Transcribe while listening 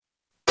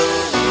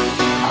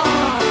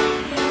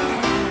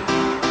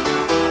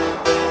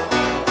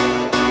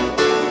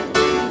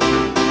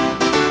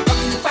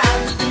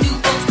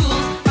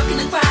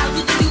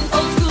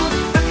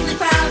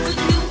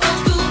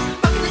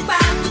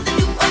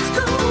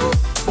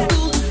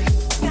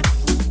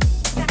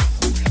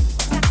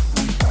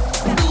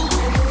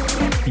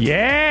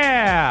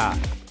Yeah.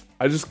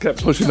 I just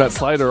kept pushing that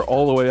slider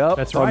all the way up.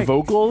 That's right. On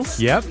vocals.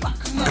 Yep.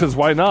 Because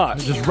why not?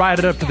 Just ride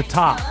it up to the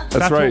top.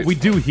 That's right. what we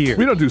do here.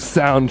 We don't do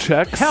sound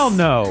checks. Hell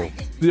no.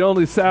 The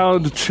only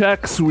sound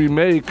checks we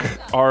make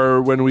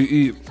are when we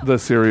eat the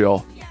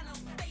cereal.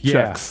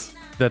 Yeah. Checks.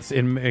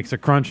 It makes a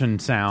crunching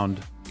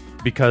sound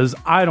because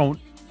I don't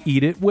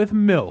eat it with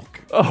milk.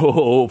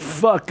 Oh,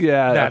 fuck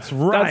yeah. That's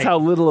right. That's how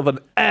little of an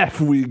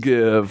F we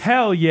give.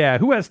 Hell yeah.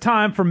 Who has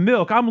time for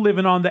milk? I'm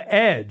living on the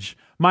edge.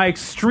 My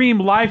extreme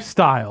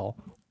lifestyle.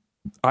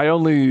 I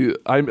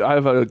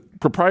have a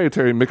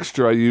proprietary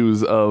mixture I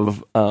use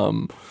of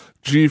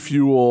G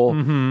Fuel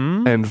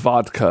and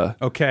vodka.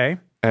 Okay.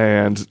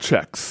 And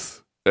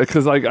checks.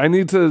 Because I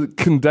need to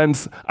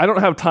condense. I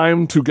don't have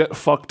time to get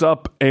fucked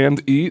up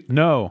and eat.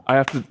 No. I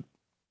have to.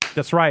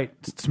 That's right.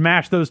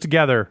 Smash those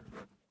together.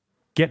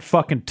 Get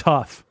fucking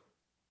tough.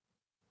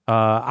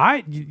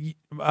 A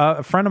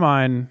friend of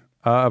mine,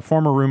 a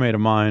former roommate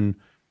of mine,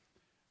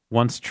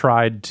 once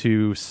tried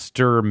to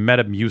stir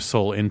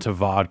Metamucil into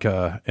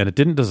vodka, and it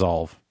didn't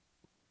dissolve.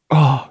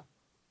 Oh.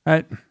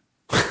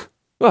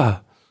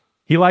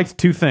 He liked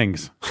two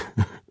things.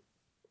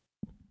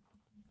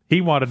 He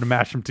wanted to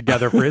mash them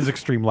together for his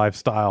extreme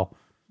lifestyle,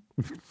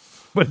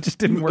 but it just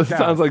didn't work out.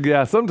 Sounds like,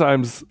 yeah,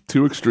 sometimes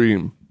too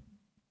extreme.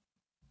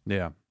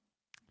 Yeah.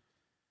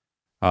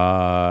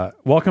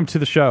 Welcome to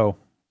the show.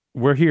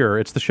 We're here.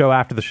 It's the show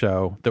after the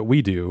show that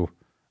we do,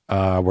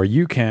 where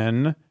you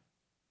can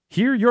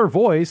hear your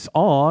voice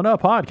on a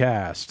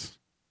podcast.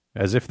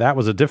 As if that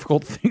was a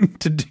difficult thing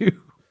to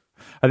do.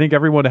 I think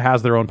everyone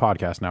has their own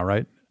podcast now,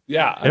 right?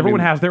 Yeah.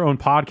 Everyone has their own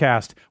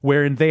podcast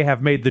wherein they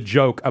have made the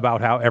joke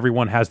about how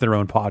everyone has their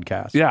own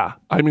podcast. Yeah.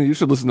 I mean, you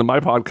should listen to my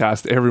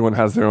podcast. Everyone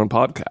has their own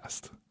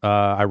podcast.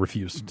 I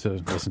refuse to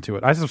listen to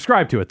it. I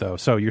subscribe to it, though,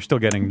 so you're still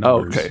getting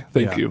numbers. Okay.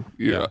 Thank you.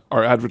 Yeah.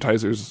 Our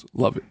advertisers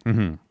love it.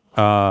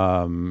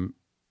 Mm-hmm.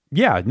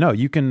 Yeah, no,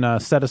 you can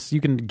set us.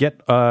 You can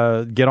get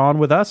on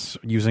with us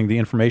using the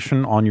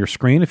information on your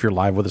screen if you're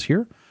live with us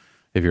here.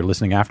 If you're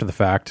listening after the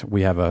fact,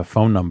 we have a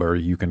phone number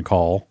you can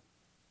call,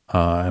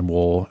 and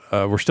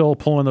we're still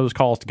pulling those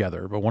calls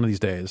together. But one of these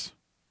days,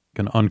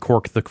 can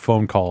uncork the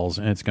phone calls,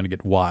 and it's going to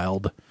get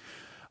wild.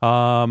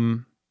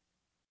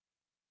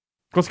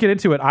 Let's get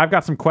into it. I've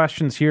got some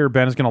questions here.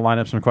 Ben is going to line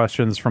up some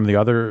questions from the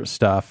other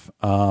stuff.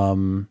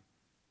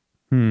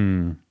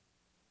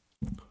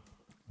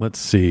 Let's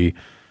see.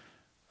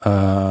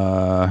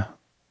 Our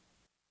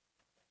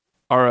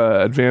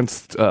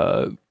advanced.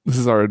 This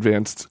is our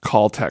advanced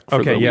call tech. For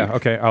okay, the yeah, week.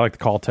 okay. I like the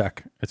call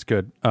tech. It's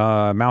good.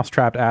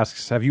 Mousetrapped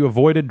asks, have you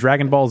avoided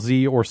Dragon Ball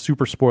Z or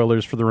Super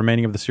spoilers for the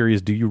remaining of the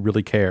series? Do you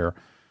really care?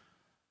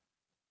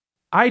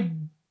 I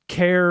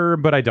care,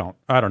 but I don't.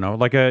 I don't know.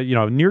 Like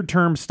near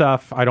term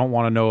stuff I don't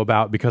want to know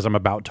about because I'm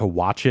about to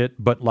watch it.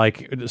 But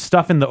like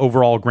stuff in the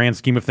overall grand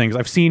scheme of things,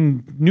 I've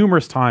seen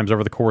numerous times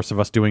over the course of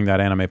us doing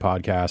that anime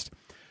podcast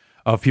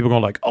of people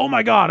going like, oh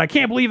my God, I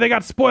can't believe they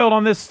got spoiled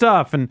on this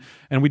stuff. And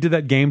we did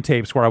that game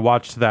tapes where I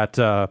watched that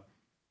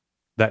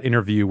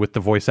interview with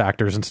the voice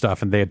actors and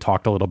stuff. And they had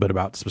talked a little bit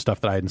about some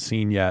stuff that I hadn't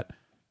seen yet.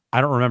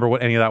 I don't remember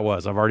what any of that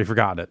was. I've already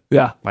forgotten it.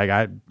 Yeah.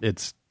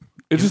 It's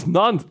just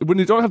when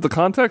you don't have the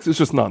context, it's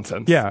just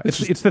nonsense. Yeah.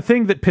 It's the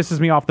thing that pisses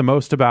me off the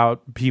most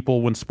about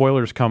people when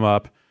spoilers come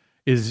up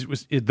is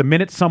the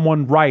minute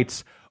someone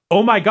writes,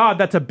 oh my God,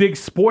 that's a big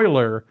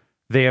spoiler,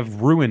 they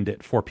have ruined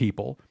it for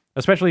people.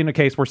 Especially in a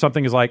case where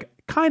something is like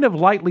kind of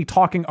lightly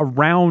talking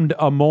around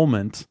a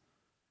moment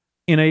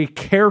in a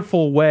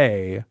careful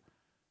way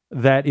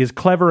that is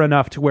clever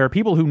enough to where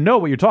people who know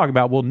what you're talking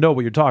about will know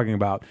what you're talking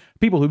about.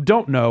 People who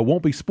don't know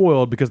won't be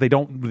spoiled because they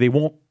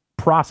won't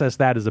process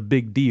that as a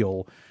big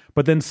deal.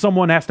 But then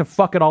someone has to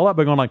fuck it all up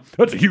by going like,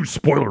 that's a huge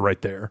spoiler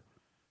right there.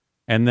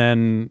 And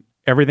then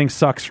everything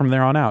sucks from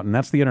there on out. And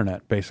that's the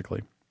internet,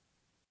 basically.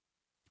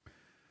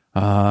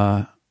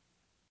 Let's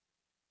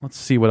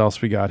see what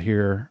else we got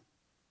here.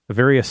 A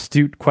very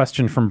astute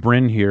question from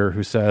Bryn here,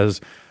 who says,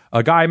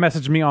 a guy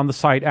messaged me on the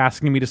site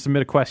asking me to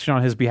submit a question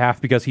on his behalf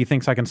because he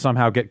thinks I can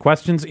somehow get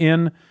questions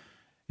in.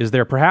 Is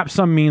there perhaps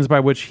some means by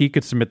which he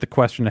could submit the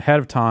question ahead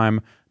of time,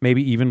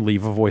 maybe even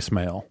leave a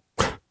voicemail?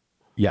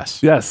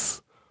 Yes.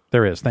 Yes.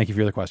 There is. Thank you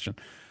for the question.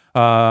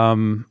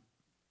 Perpington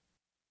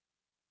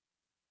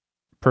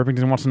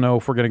wants to know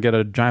if we're going to get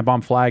a Giant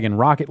Bomb flag in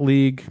Rocket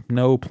League.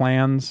 No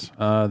plans.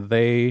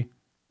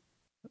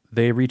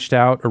 They reached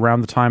out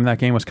around the time that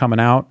game was coming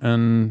out,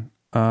 and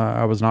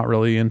I was not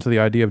really into the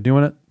idea of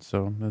doing it.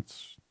 So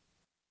that's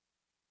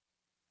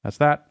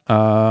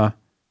that.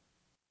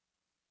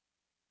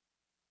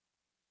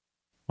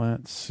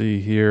 Let's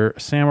see here.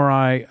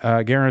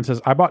 Samurai Garen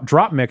says, I bought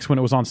Drop Mix when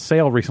it was on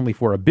sale recently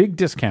for a big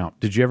discount.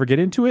 Did you ever get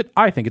into it?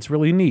 I think it's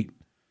really neat.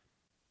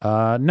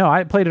 No,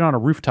 I played it on a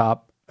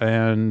rooftop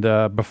and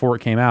before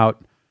it came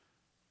out,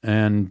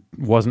 and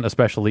wasn't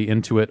especially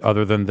into it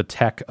other than the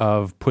tech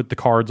of put the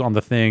cards on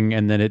the thing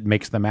and then it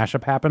makes the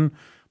mashup happen.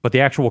 But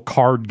the actual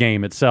card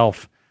game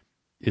itself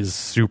is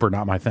super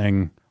not my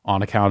thing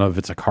on account of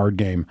it's a card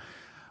game.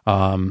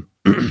 I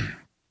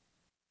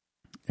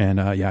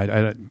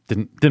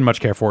didn't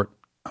much care for it.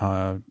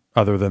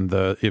 other than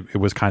it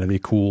was kind of a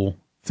cool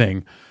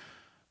thing.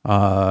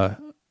 I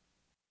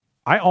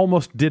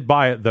almost did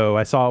buy it though.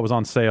 I saw it was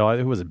on sale.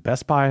 It was at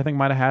Best Buy. I think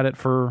might have had it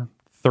for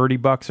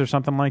 $30 or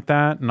something like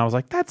that. And I was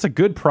like, that's a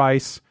good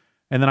price.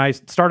 And then I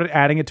started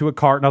adding it to a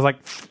cart and I was like,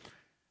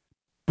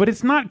 but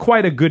it's not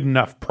quite a good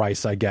enough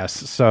price, I guess.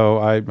 So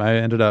I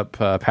ended up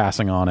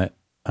passing on it.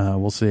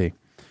 We'll see.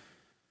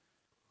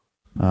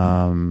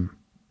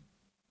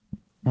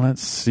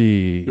 Let's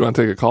see. You want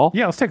to take a call?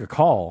 Yeah, let's take a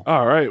call.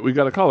 All right, we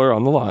got a caller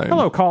on the line.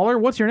 Hello, caller.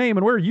 What's your name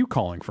and where are you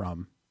calling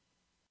from?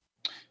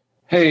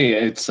 Hey,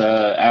 it's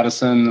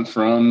Addison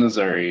from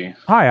Missouri.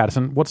 Hi,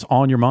 Addison. What's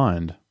on your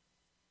mind?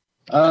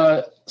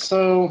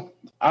 So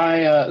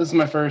this is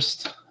my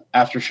first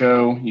after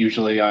show.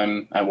 Usually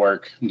I'm at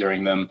work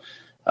during them.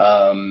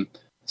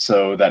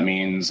 So that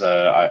means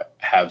I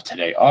have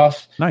today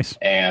off. Nice.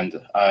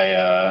 And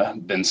I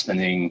been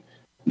spending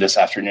this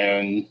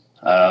afternoon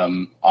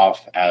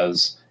off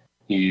as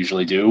you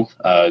usually do,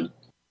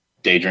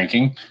 day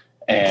drinking.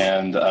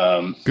 And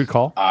good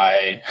call.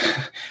 I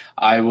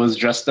was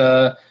just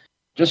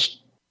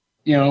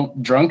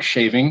drunk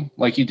shaving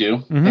like you do.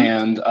 Mm-hmm.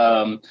 And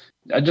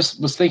I just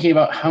was thinking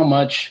about how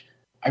much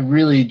I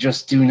really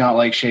just do not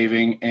like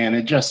shaving, and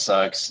it just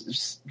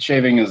sucks.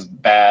 Shaving is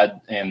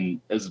bad, and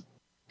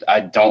I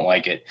don't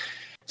like it.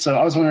 So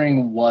I was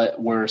wondering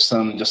what were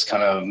some just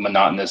kind of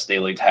monotonous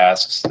daily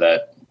tasks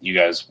that you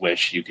guys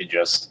wish you could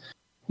just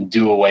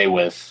do away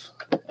with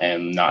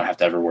and not have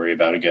to ever worry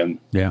about again.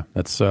 Yeah,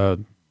 that's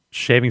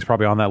shaving's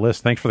probably on that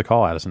list. Thanks for the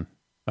call, Addison.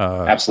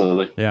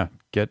 Absolutely. Yeah,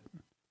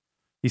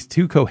 he's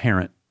too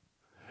coherent.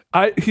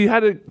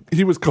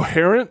 He was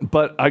coherent,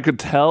 but I could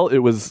tell he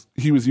was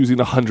using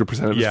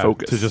 100% of his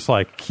focus to just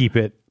like keep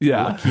it.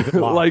 Yeah, keep it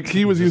locked. like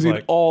he was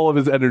using all of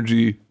his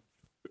energy.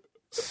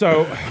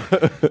 So,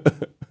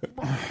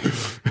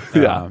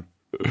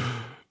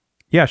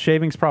 yeah,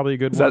 shaving's probably a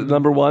good one. Is that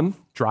number one?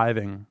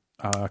 Driving,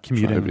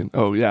 commuting. Driving.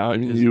 Oh yeah, I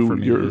mean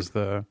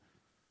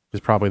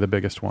is probably the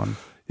biggest one.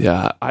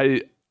 Yeah,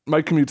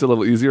 my commute's a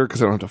little easier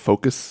because I don't have to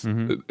focus.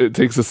 Mm-hmm. It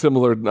takes a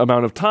similar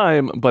amount of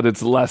time, but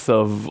it's less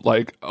of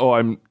like,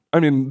 driving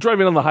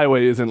on the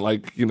highway isn't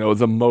like,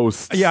 the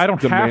most I don't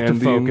demanding. have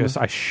to focus.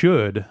 I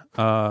should.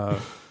 But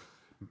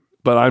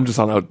I'm just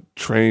on a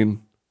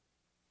train.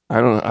 I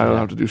don't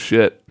have to do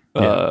shit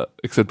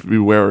except to be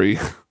wary.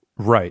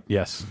 Right,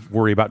 yes.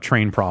 Worry about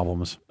train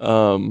problems.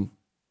 Shaving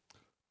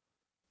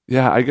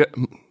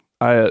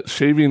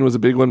was a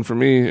big one for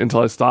me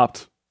until I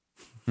stopped.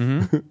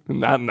 Mm-hmm.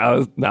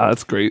 now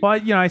that's great. Well,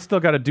 I still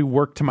got to do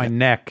work to my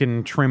neck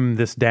and trim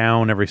this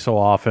down every so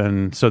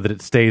often so that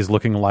it stays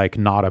looking like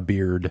not a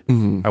beard.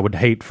 Mm-hmm. I would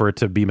hate for it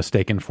to be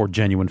mistaken for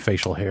genuine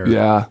facial hair.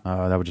 Yeah.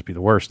 That would just be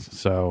the worst.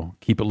 So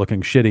keep it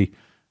looking shitty.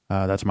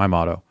 That's my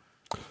motto.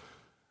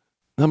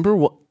 Number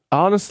one,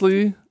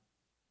 honestly,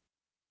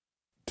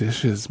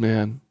 dishes,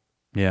 man.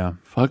 Yeah.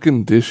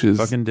 Fucking dishes.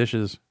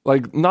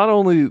 Like, not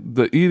only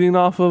the eating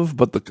off of,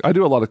 but I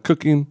do a lot of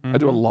cooking. Mm-hmm. I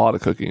do a lot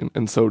of cooking.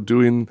 And so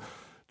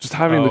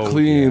having to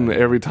clean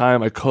every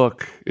time I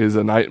cook is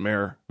a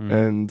nightmare.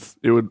 And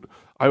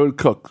I would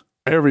cook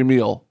every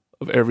meal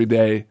of every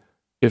day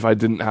if I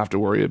didn't have to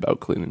worry about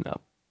cleaning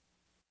up.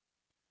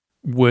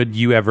 Would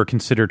you ever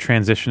consider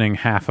transitioning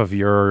half of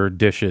your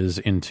dishes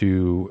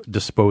into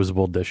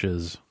disposable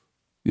dishes?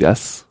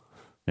 Yes.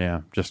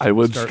 Yeah, I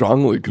would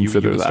strongly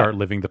consider you would that. Start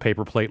living the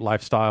paper plate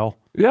lifestyle.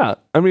 Yeah,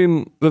 I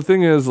mean, the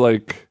thing is,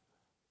 like,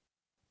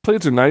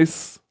 plates are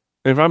nice.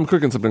 If I'm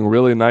cooking something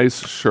really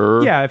nice,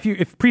 sure. Yeah,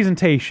 if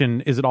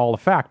presentation is at all a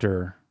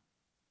factor,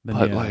 then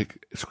but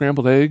like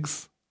scrambled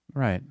eggs,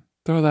 right?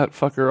 Throw that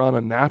fucker on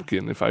a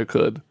napkin if I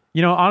could.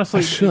 Honestly,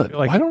 I should.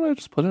 Like, why don't I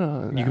just put it on a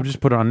napkin? You could just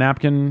put it on a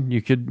napkin.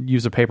 You could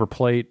use a paper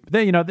plate. But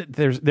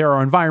then, there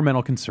are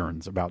environmental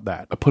concerns about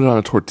that. I put it on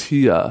a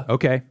tortilla.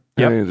 Okay.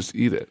 Yeah. And just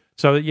eat it.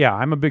 So, yeah,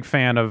 I'm a big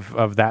fan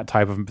of that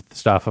type of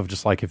stuff, of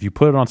just like if you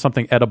put it on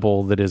something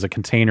edible that is a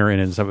container in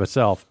and of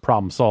itself,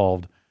 problem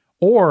solved.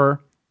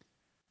 Or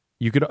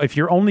you could, if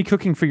you're only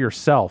cooking for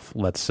yourself,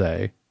 let's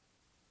say,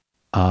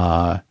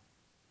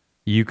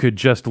 you could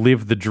just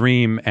live the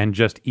dream and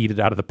just eat it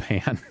out of the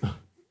pan.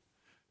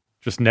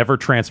 Just never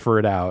transfer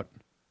it out.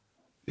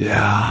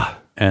 Yeah.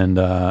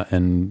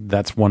 And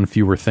that's one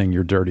fewer thing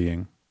you're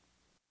dirtying.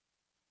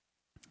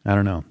 I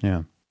don't know.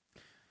 Yeah.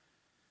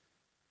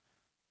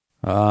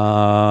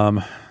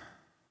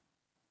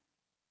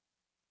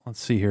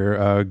 Let's see here.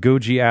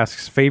 Goji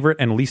asks favorite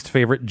and least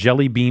favorite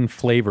jelly bean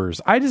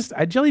flavors.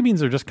 Jelly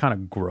beans are just kind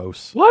of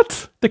gross.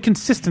 What? The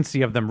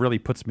consistency of them really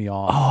puts me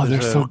off. Oh,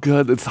 they're so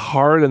good. It's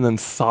hard and then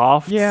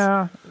soft.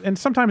 Yeah, and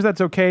sometimes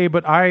that's okay,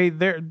 but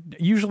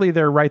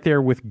they're right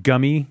there with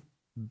gummy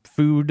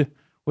food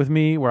with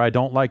me, where I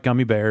don't like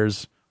gummy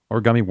bears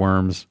or gummy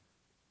worms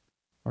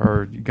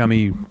or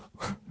gummy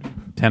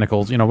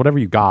tentacles. Whatever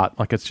you got,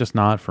 like it's just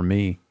not for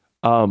me.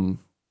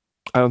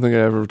 I don't think I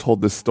ever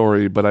told this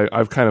story, but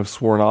I've kind of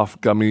sworn off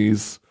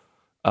gummies.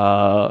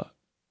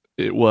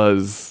 It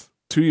was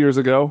 2 years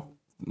ago.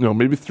 No,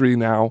 maybe 3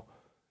 now.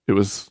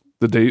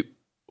 The date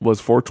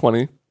was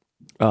 4/20.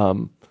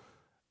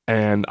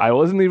 And I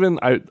wasn't even,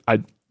 I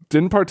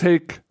didn't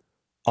partake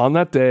on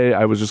that day.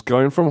 I was just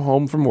going from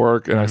home from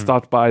work, and I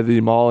stopped by the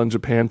mall in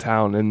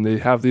Japantown, and they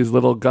have these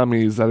little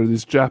gummies that are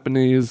these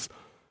Japanese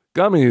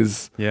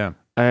gummies. Yeah.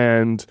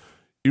 And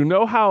you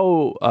know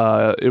how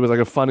it was like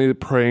a funny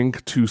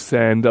prank to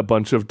send a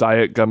bunch of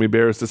diet gummy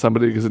bears to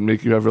somebody because it'd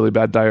make you have really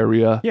bad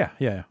diarrhea?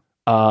 Yeah.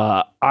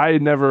 I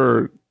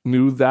never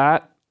knew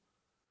that.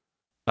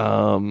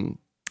 And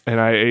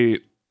I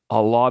ate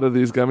a lot of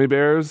these gummy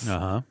bears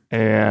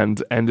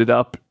and ended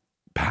up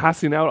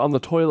passing out on the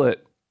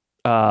toilet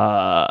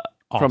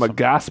from a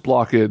gas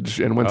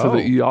blockage and went to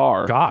the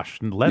ER. Gosh,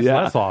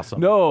 that's awesome.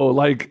 No,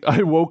 like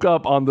I woke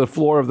up on the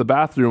floor of the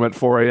bathroom at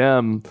 4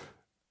 a.m.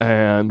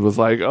 and was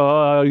like,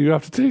 "Oh, you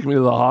have to take me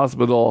to the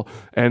hospital."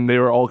 And they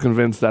were all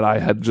convinced that I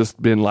had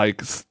just been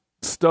like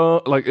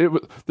stoned. Like it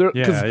was there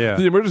because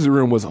the emergency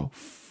room was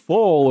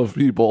full of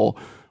people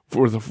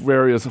for the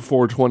various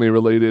 420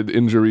 related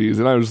injuries,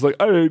 and I was just like,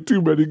 I ate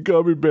too many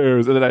gummy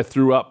bears, and then I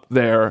threw up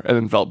there and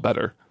then felt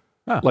better.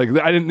 Like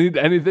I didn't need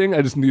anything,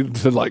 I just needed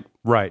to like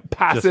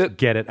pass it,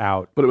 get it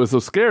out. But it was so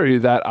scary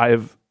that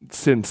I've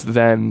since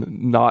then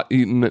not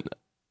eaten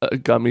a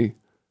gummy.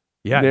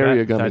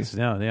 Nary a gummy.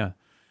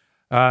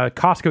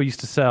 Costco used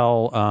to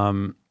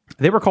sell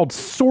they were called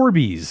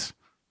Sorbies,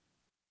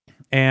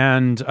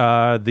 and one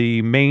of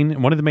the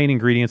main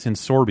ingredients in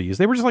Sorbies,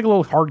 they were just like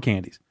little hard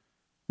candies.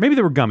 Maybe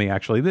they were gummy,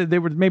 actually. They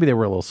were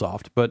a little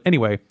soft. But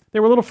anyway, they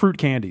were little fruit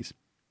candies.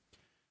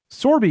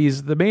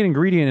 Sorbies, the main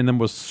ingredient in them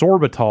was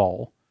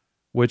sorbitol,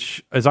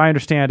 which, as I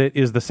understand it,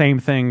 is the same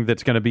thing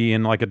that's going to be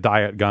in like a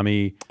diet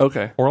gummy.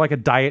 Okay. Or like a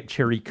diet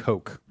cherry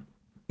Coke.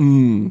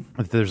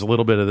 There's a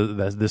little bit of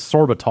this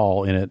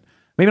sorbitol in it.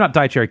 Maybe not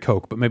diet cherry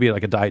Coke, but maybe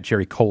like a diet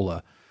cherry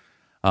cola.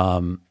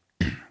 And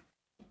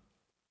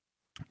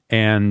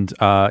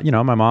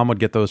my mom would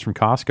get those from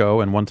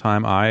Costco. And one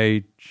time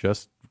I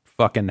just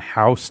fucking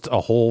housed a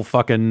whole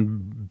fucking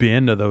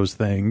bin of those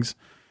things,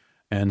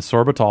 and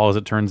sorbitol, as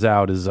it turns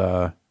out, is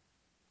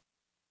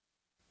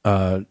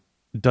does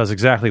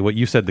exactly what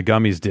you said the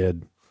gummies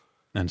did,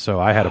 and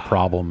so I had a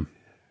problem.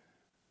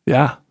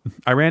 Yeah,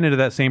 I ran into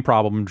that same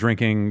problem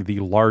drinking the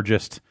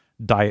largest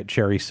diet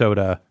cherry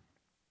soda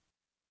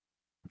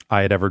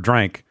I had ever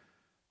drank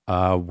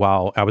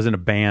while I was in a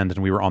band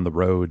and we were on the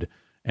road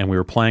and we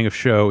were playing a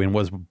show in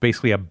what was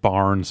basically a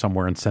barn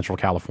somewhere in Central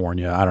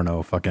California. I don't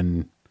know,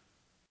 fucking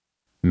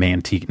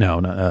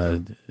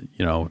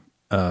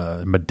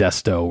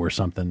Modesto or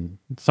something,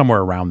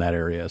 somewhere around that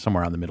area,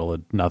 somewhere in the middle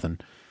of nothing,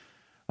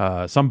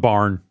 some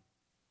barn.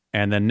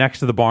 And then next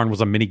to the barn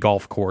was a mini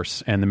golf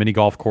course, and the mini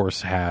golf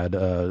course had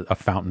a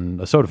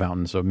soda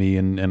fountain. So me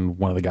and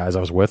one of the guys I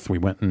was with, we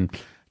went and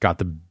got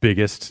the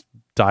biggest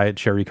diet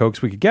cherry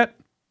Cokes we could get,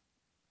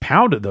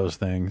 pounded those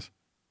things,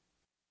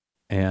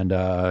 and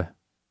a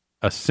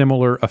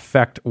similar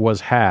effect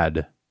was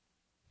had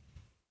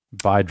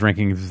by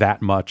drinking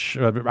that much,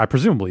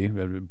 presumably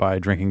by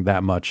drinking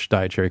that much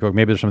diet cherry Coke.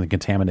 Maybe there's something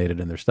contaminated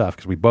in their stuff,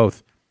 because we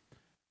both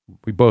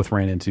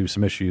ran into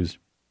some issues.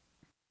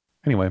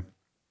 Anyway,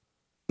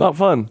 not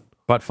fun,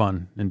 but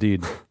fun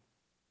indeed. Do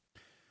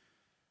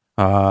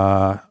you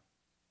have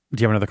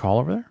another call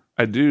over there?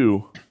 I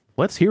do.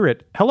 Let's hear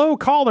it. Hello,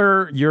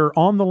 caller. You're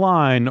on the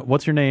line.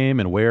 What's your name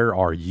and where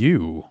are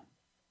you?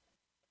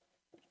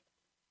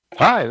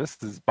 Hi, this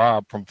is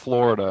Bob from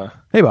Florida.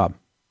 Hey, Bob.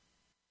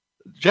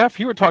 Jeff,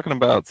 you were talking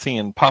about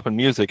seeing poppin'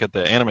 music at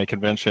the anime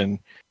convention.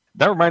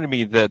 That reminded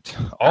me that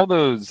all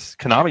those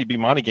Konami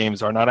Bemani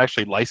games are not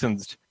actually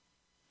licensed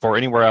for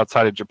anywhere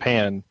outside of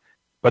Japan,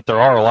 but there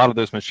are a lot of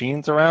those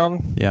machines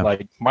around. Yeah.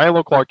 Like my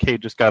local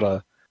arcade just got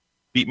a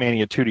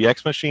Beatmania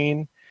 2DX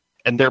machine,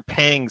 and they're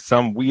paying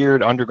some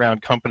weird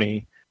underground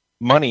company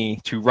money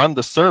to run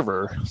the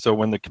server. So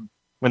when the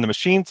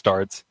machine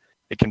starts,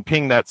 it can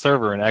ping that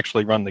server and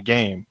actually run the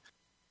game.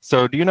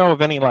 So do you know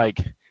of any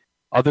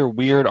other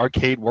weird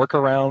arcade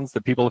workarounds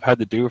that people have had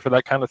to do for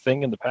that kind of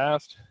thing in the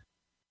past?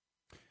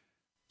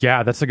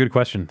 Yeah, that's a good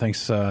question.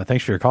 Thanks for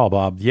your call,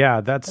 Bob.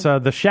 Yeah, that's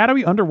the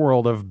shadowy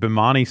underworld of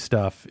Bemani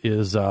stuff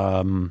is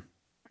a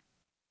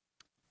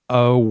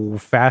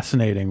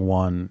fascinating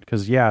one,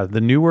 because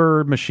the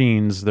newer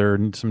machines, there are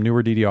some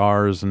newer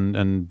DDRs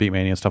and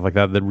Beatmania and stuff like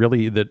that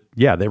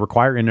they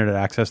require internet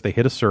access. They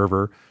hit a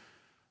server.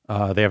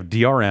 They have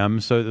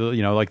DRM, so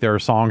there are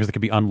songs that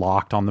could be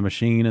unlocked on the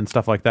machine and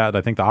stuff like that.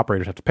 I think the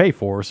operators have to pay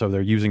for, so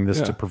they're using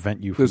this to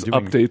prevent you from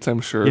doing updates.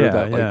 I'm sure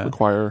that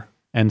require.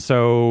 And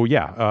so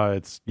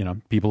it's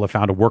people have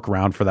found a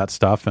workaround for that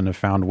stuff and have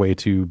found a way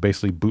to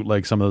basically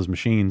bootleg some of those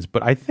machines.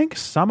 But I think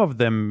some of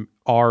them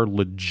are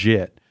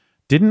legit.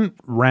 Didn't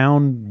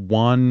Round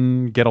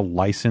One get a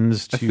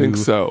license to? I think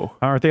so.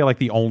 Aren't they like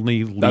the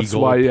only legal That's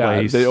why,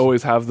 place? They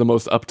always have the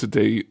most up to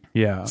date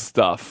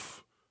stuff.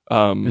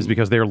 Is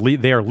because they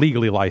are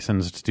legally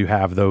licensed to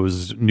have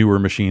those newer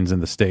machines in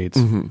the States.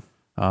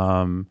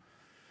 Mm-hmm.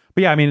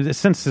 But yeah, I mean,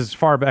 since as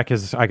far back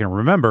as I can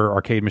remember,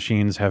 arcade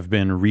machines have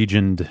been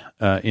regioned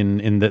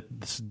in that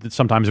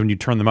sometimes when you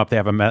turn them up,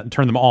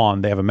 turn them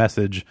on, they have a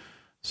message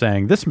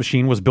saying this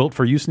machine was built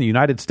for use in the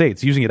United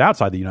States. Using it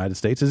outside the United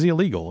States is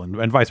illegal,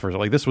 and vice versa.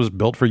 Like this was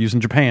built for use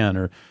in Japan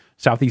or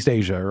Southeast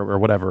Asia or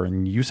whatever,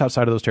 and use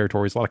outside of those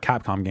territories. A lot of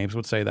Capcom games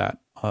would say that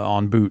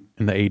on boot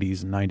in the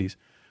 80s and 90s.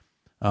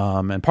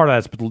 And part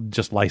of that's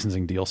just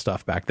licensing deal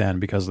stuff back then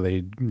because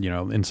they,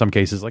 in some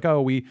cases, like,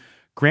 oh, we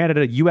granted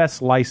a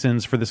U.S.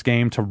 license for this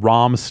game to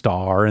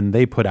RomStar, and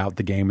they put out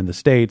the game in the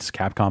States.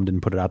 Capcom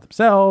didn't put it out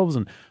themselves,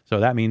 and so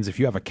that means if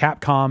you have a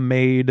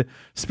Capcom-made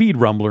Speed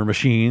Rumbler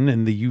machine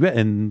in the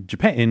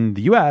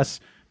U.S.,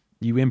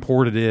 you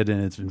imported it,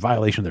 and it's in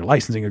violation of their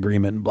licensing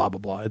agreement, and blah blah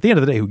blah. At the end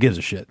of the day, who gives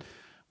a shit?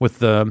 With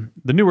the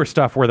newer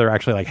stuff where they're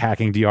actually like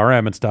hacking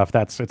DRM and stuff,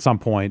 that's at some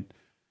point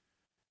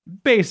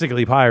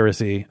basically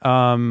piracy.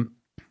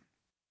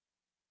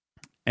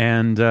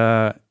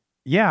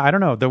 Yeah, I don't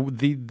know.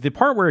 The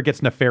part where it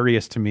gets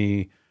nefarious to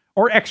me,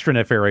 or extra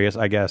nefarious,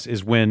 I guess,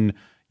 is when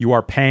you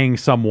are paying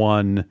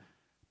someone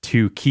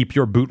to keep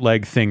your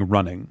bootleg thing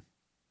running.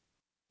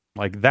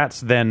 Like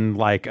that's then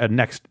like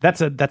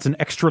that's an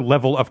extra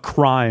level of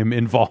crime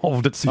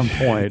involved at some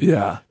point.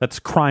 Yeah. That's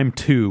crime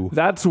 2.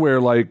 That's where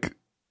like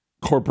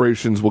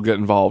corporations will get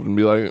involved and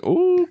be like,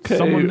 okay,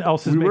 someone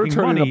else is making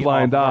turning money a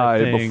blind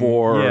eye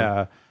before.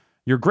 Yeah.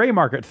 Your gray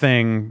market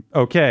thing,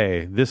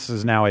 okay, this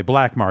is now a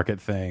black market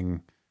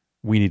thing.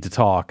 We need to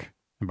talk.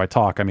 And by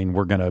talk, I mean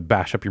we're going to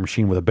bash up your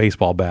machine with a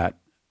baseball bat.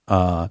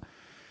 But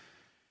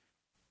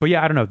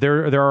yeah, I don't know.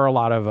 There are a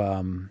lot of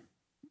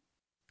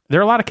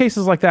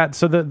cases like that.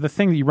 So the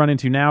thing that you run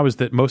into now is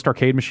that most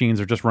arcade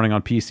machines are just running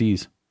on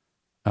PCs.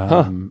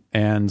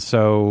 And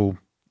so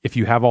if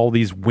you have all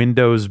these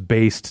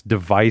Windows-based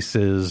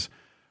devices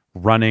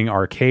running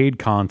arcade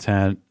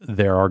content,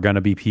 there are going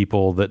to be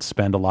people that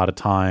spend a lot of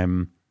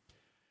time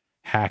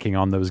hacking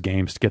on those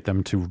games to get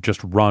them to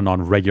just run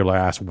on regular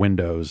ass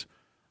Windows.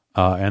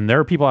 And there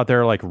are people out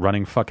there like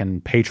running fucking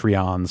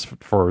Patreons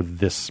for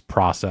this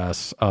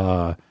process,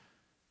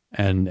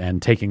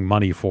 and taking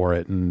money for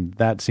it. And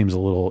that seems a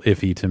little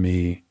iffy to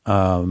me.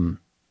 There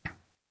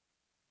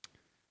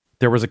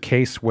was a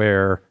case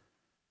where,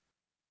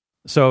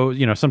 so,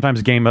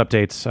 sometimes game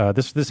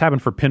updates, this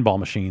happened for pinball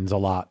machines a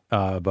lot,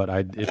 but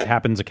it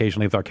happens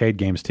occasionally with arcade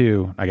games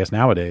too, I guess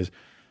nowadays,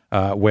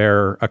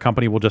 where a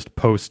company will just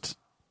post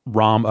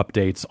ROM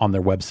updates on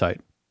their website.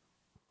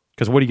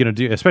 Because what are you going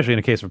to do, especially in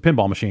a case of a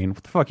pinball machine?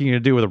 What the fuck are you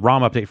going to do with a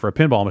ROM update for a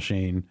pinball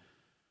machine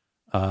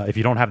if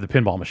you don't have the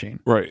pinball machine?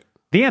 Right.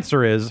 The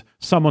answer is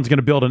someone's going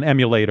to build an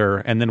emulator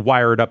and then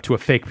wire it up to a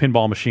fake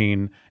pinball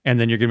machine, and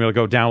then you're going to be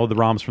able to go download the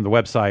ROMs from the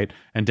website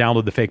and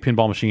download the fake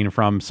pinball machine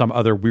from some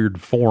other weird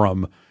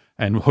forum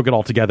and hook it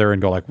all together and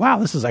go like, wow,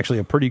 this is actually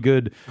a pretty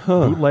good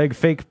bootleg,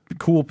 fake,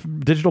 cool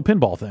digital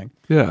pinball thing.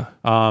 Yeah.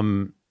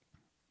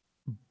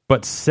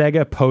 But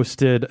Sega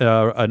posted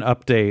an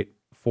update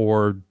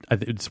for,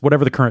 it's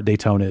whatever the current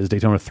Daytona is,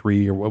 Daytona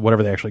 3 or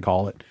whatever they actually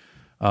call it,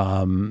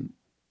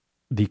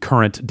 the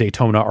current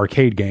Daytona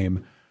arcade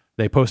game.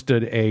 They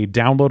posted a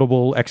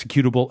downloadable,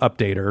 executable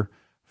updater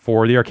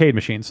for the arcade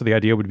machine. So the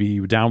idea would be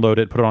you download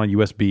it, put it on a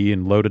USB,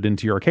 and load it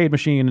into your arcade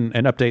machine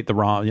and update the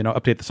ROM,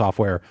 update the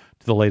software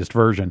to the latest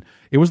version.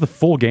 It was the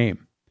full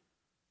game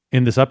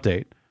in this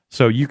update.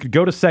 So you could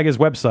go to Sega's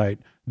website,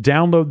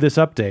 download this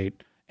update,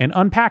 and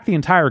unpack the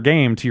entire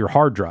game to your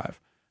hard drive.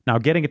 Now,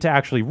 getting it to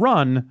actually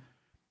run,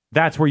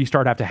 that's where you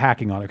start after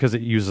hacking on it, because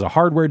it uses a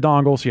hardware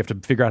dongle, so you have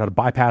to figure out how to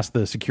bypass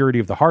the security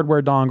of the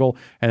hardware dongle.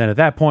 And then at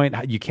that point,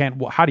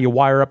 how do you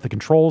wire up the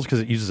controls, because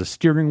it uses a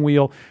steering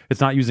wheel? It's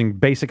not using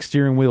basic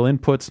steering wheel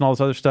inputs and all this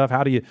other stuff.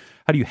 How do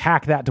you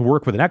hack that to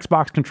work with an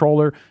Xbox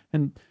controller?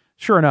 And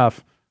sure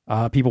enough,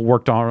 people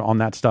worked on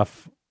that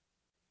stuff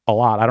a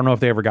lot. I don't know if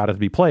they ever got it to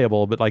be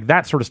playable, but like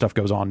that sort of stuff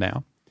goes on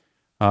now,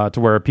 to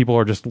where people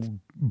are just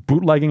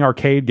bootlegging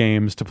arcade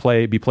games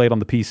to be played on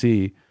the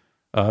PC.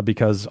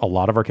 Because a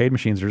lot of arcade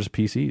machines are just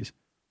PCs.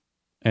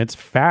 And it's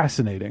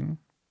fascinating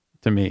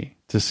to me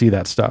to see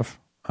that stuff.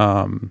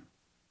 But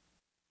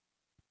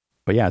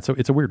yeah,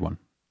 it's a weird one.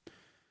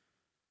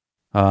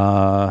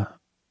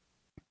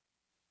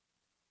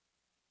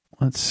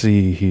 Let's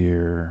see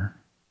here.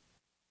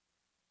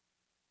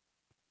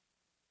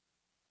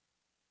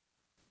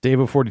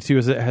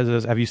 Davo42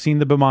 has have you seen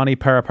the Bomani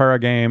Para Para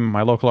game?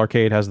 My local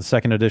arcade has the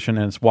second edition,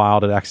 and it's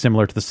wild. It acts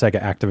similar to the Sega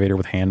Activator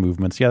with hand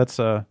movements. Yeah, that's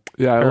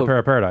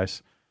Para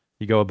Paradise.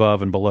 You go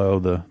above and below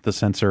the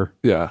sensor.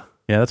 Yeah,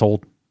 that's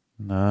old.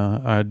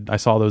 I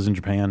saw those in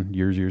Japan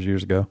years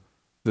ago.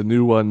 The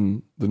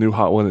new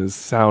hot one is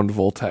Sound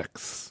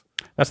Voltex.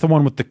 That's the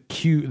one with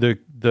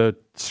the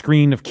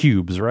screen of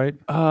cubes, right?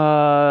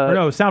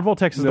 No, Sound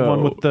Voltex is the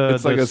one with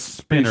it's like a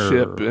spinner.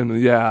 Spaceship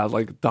and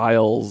like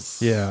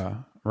dials. Yeah,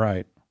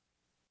 right.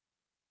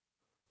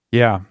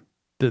 Yeah,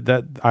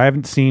 that I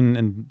haven't seen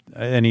in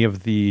any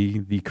of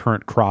the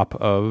current crop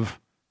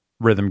of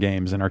rhythm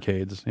games in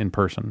arcades in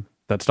person.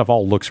 That stuff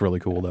all looks really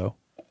cool, though.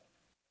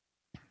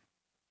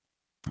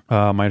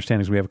 My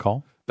understanding is we have a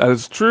call. That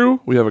is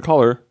true. We have a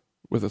caller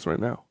with us right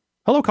now.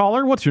 Hello,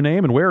 caller. What's your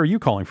name and where are you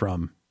calling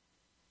from?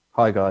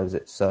 Hi, guys.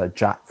 It's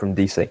Jack from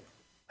DC.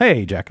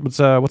 Hey, Jack. What's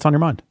on your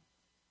mind?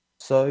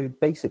 So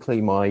basically,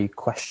 my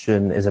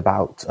question is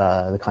about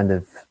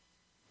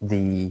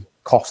the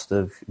cost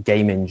of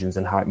game engines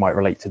and how it might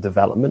relate to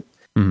development.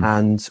 Mm-hmm.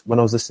 And when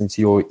I was listening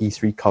to your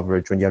E3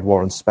 coverage, when you had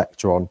Warren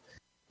Spector on,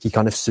 he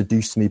kind of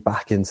seduced me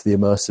back into the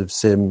immersive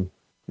sim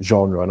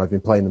genre, and I've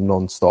been playing them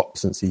non-stop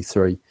since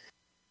E3.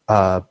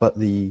 But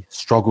the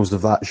struggles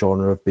of that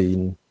genre have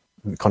been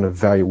kind of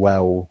very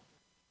well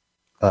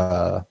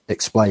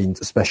explained,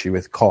 especially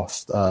with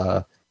cost,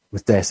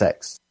 with Deus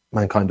Ex,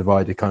 Mankind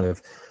Divided kind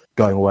of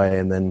going away,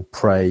 and then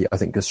Prey, I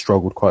think, has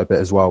struggled quite a bit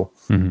as well.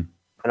 Mm-hmm.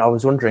 And I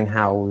was wondering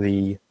how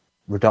the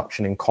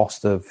reduction in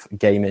cost of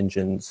game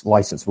engines,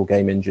 licensable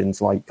game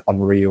engines like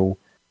Unreal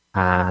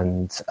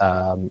and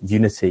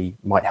Unity,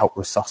 might help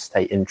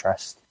resuscitate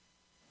interest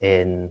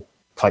in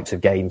types of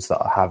games that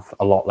have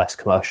a lot less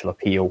commercial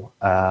appeal,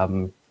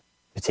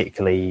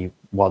 particularly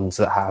ones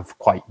that have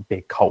quite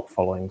big cult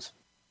followings.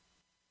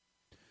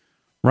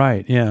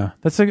 Right. Yeah.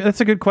 That's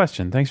a good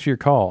question. Thanks for your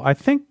call. I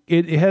think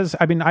it has,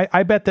 I mean,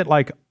 I bet that,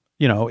 like,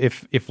 you know,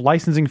 if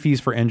licensing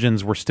fees for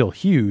engines were still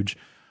huge,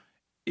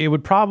 it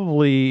would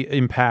probably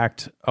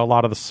impact a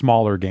lot of the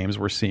smaller games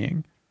we're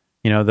seeing.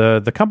 You know,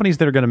 the companies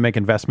that are going to make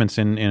investments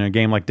in a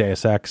game like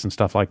Deus Ex and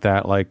stuff like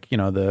that, like, you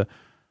know,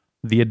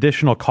 the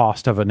additional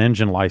cost of an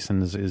engine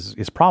license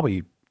is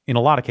probably, in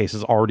a lot of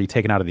cases, already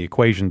taken out of the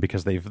equation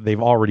because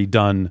they've already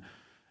done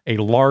a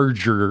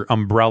larger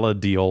umbrella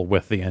deal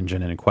with the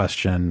engine in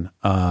question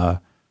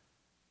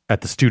at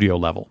the studio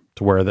level,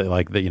 to where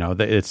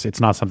it's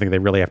not something they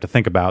really have to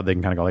think about. They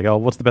can kind of go like, oh,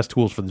 what's the best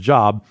tools for the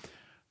job?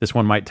 This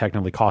one might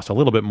technically cost a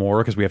little bit more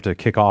because we have to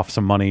kick off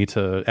some money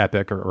to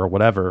Epic or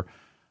whatever,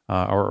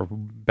 or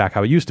back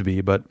how it used to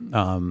be. But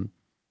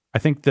I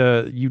think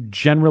you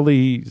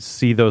generally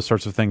see those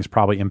sorts of things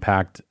probably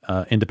impact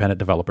independent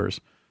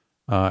developers.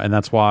 And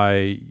that's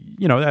why,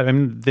 you know, I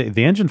mean,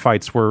 the engine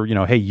fights were, you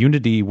know, hey,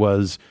 Unity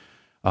was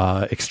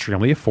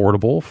extremely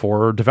affordable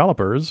for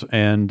developers.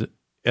 And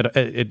at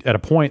a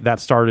point that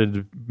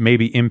started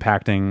maybe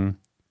impacting, and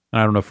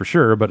I don't know for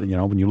sure, but, you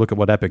know, when you look at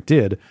what Epic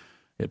did,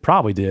 it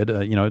probably did,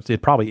 you know,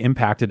 it probably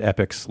impacted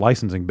Epic's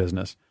licensing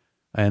business.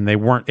 And they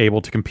weren't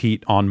able to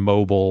compete on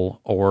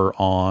mobile or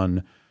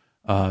on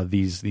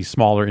these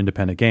smaller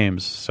independent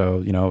games. So,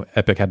 you know,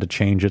 Epic had to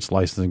change its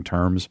licensing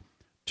terms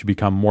to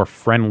become more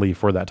friendly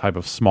for that type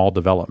of small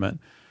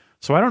development.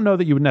 So I don't know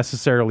that you would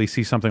necessarily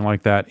see something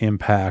like that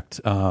impact,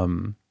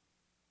 you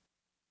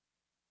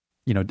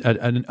know,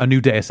 a new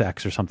Deus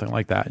Ex or something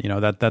like that. You know,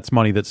 that's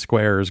money that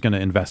Square is going to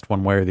invest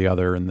one way or the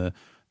other, and the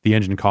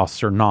engine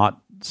costs are not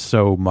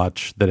so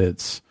much that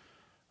it's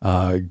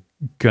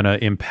going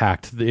to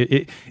impact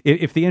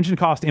if the engine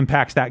cost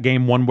impacts that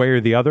game one way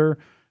or the other,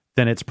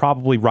 then it's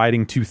probably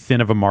riding too thin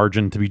of a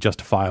margin to be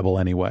justifiable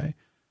anyway.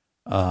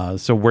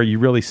 So where you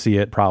really see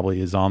it probably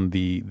is on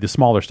the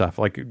smaller stuff.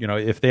 Like, you know,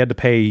 if they had to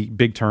pay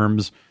big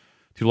terms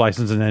to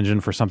license an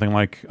engine for something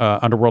like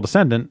Underworld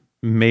Ascendant,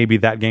 maybe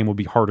that game would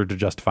be harder to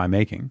justify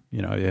making,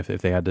 you know, if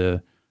they had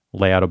to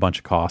lay out a bunch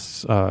of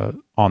costs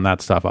on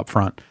that stuff up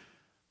front.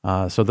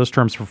 So those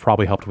terms have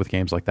probably helped with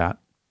games like that.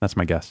 That's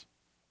my guess.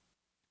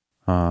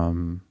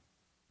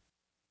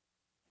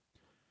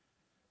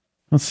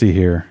 Let's see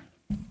here.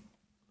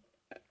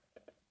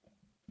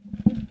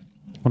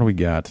 What do we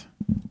got?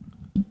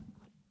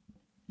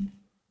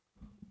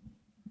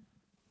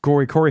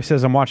 Corey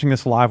says, I'm watching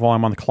this live while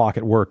I'm on the clock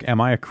at work.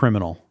 Am I a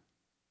criminal?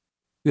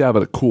 Yeah,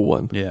 but a cool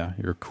one. Yeah,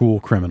 you're a cool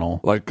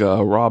criminal. Like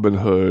Robin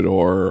Hood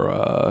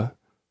or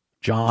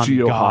John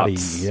Geohotz.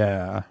 Gotti.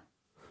 Yeah.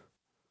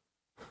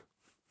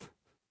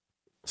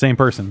 Same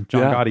person.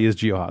 John Gotti is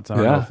Geohotz.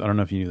 I don't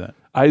know if you knew that.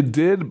 I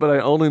did, but I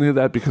only knew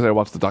that because I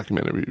watched the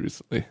documentary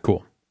recently.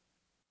 Cool.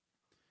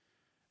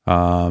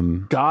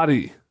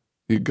 Gotti.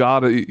 You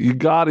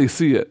gotta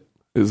see it,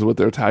 is what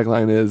their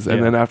tagline is.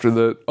 And then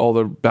after all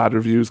the bad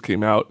reviews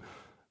came out,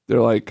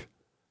 they're like,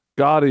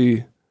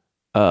 Gotti,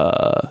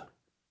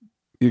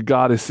 you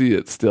gotta see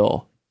it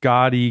still.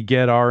 Gotti,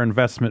 get our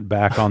investment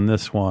back on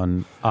this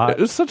one.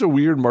 It's such a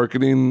weird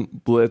marketing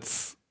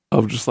blitz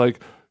of just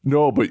like,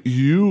 no, but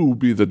you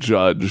be the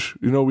judge.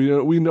 You know,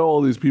 we know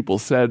all these people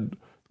said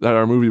that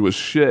our movie was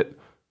shit,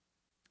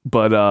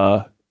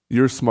 but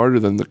you're smarter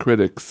than the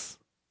critics.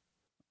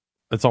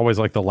 It's always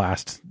like the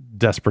last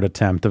desperate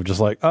attempt of just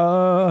like,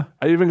 I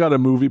even got a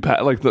movie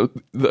pass, like the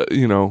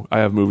you know, I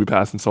have movie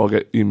pass, and so I'll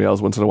get emails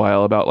once in a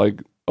while about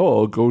like,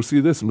 oh, go see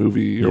this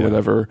movie or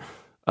whatever.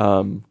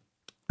 And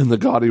the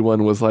Gotti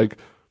one was like,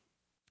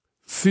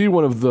 see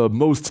one of the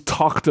most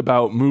talked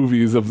about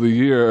movies of the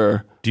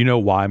year. Do you know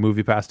why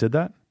MoviePass did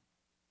that?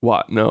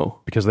 What? No.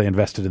 Because they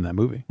invested in that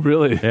movie.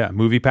 Really? Yeah.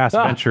 MoviePass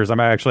Ventures. I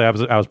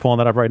was pulling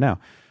that up right now.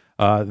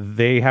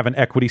 They have an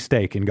equity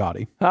stake in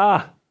Gotti.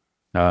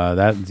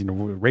 That, you know,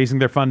 raising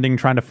their funding,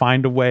 trying to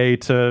find a way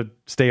to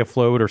stay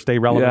afloat or stay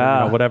relevant,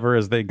 you know, whatever,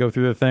 as they go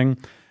through the thing.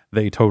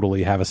 They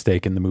totally have a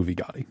stake in the movie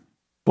Gotti.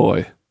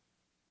 Boy.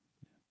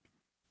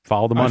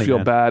 Follow the money. I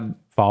feel bad.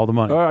 Follow the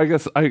money. I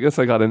guess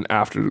I got in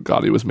after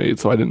Gotti was made,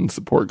 so I didn't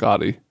support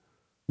Gotti.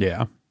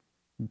 Yeah.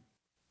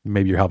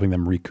 Maybe you're helping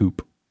them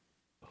recoup.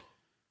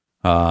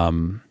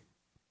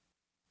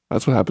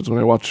 That's what happens when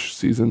I watch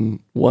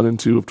season 1 and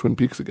 2 of Twin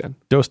Peaks again.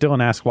 Dose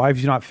Dylan asks, why have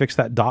you not fixed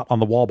that dot on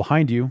the wall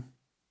behind you?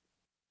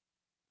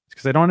 It's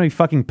because I don't have any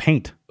fucking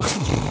paint.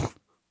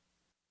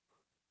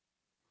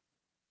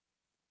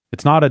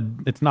 It's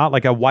not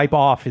like a wipe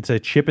off. It's a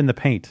chip in the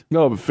paint.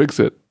 No, but fix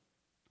it.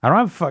 I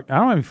don't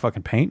have any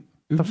fucking paint.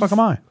 What the fuck am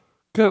I?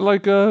 Get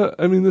like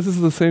this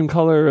is the same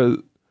color as.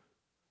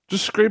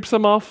 Just scrape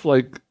some off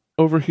like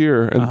over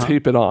here and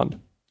tape it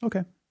on.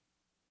 Okay.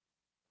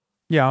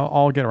 Yeah,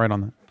 I'll get right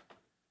on that.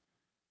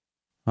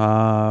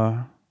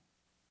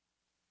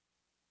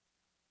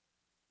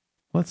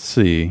 Let's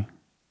see.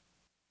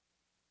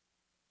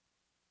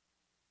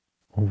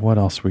 What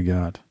else we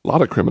got? A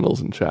lot of criminals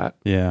in chat.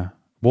 Yeah.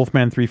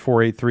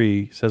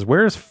 Wolfman3483 says,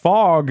 where's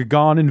fog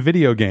gone in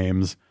video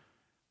games?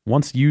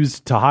 Once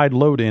used to hide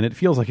load in, it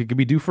feels like it could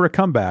be due for a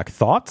comeback.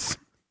 Thoughts?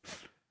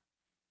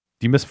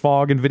 Do you miss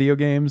fog in video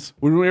games?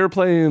 When we were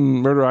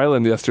playing Murder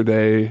Island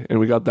yesterday and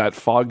we got that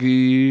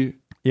foggy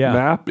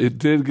map, it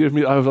did give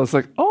me, I was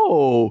like,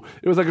 oh,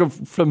 it was like a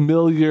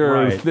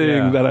familiar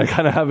thing that I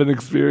kind of haven't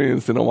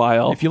experienced in a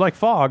while. If you like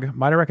fog,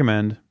 might I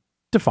recommend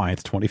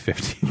Defiance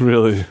 2015.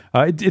 Really?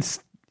 It's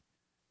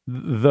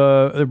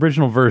the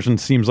original version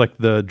seems like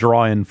the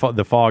draw in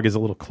the fog is a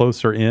little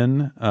closer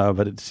in,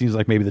 but it seems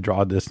like maybe the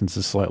draw distance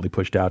is slightly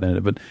pushed out in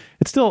it. But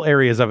it's still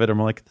areas of it. I'm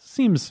like,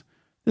 this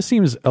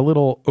seems a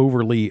little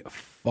overly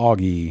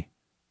foggy.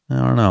 I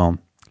don't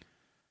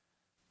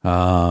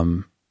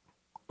know.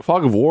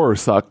 Fog of War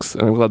sucks,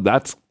 and I'm glad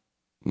that's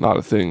not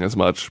a thing as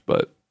much.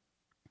 But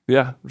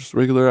yeah, just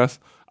regular ass.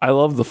 I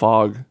love the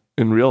fog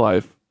in real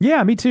life.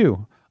 Yeah, me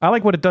too. I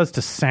like what it does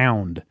to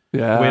sound.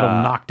 Yeah. The way it'll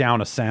knock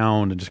down a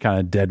sound and just kind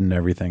of deaden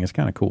everything. It's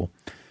kind of cool.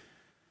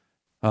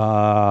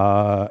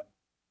 Enmare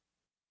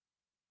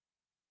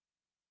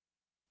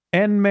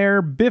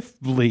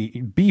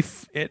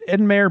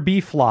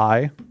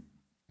Beefly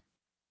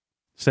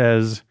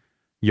says,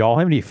 y'all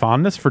have any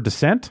fondness for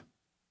Descent?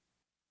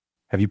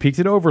 Have you peeked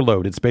at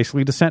Overload? It's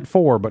basically Descent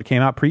 4, but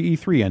came out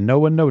pre-E3 and no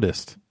one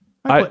noticed.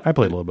 I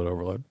played a little bit of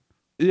Overload.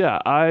 Yeah,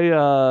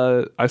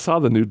 I saw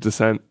the new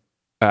Descent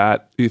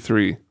at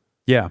E3.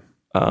 Yeah.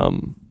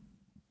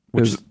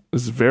 Which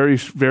is a very,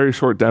 very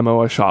short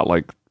demo. I shot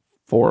like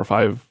 4 or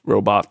 5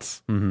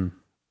 robots. Mm-hmm.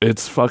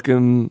 It's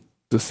fucking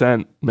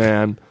Descent,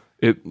 man.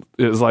 It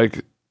is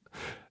like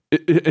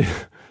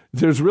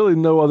there's really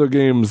no other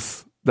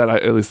games that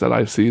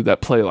I see that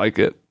play like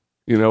it.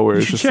 You know, where you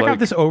it's should just check like, out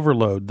this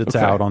Overload that's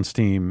out on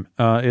Steam.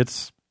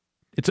 It's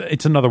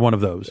another one of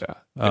those. Yeah.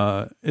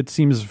 It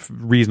seems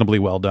reasonably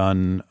well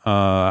done.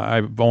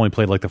 I've only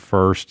played like the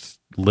first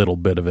little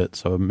bit of it,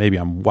 so maybe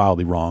I'm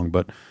wildly wrong,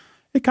 but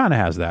it kind of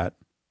has that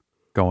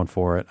going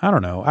for it. I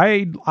don't know.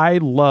 I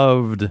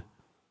loved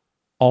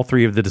all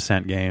 3 of the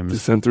Descent games.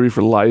 Descent 3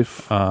 for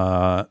life.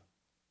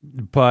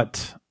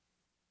 But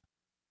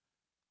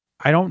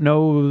I don't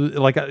know,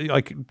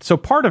 like so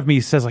part of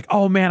me says like,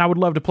 oh man, I would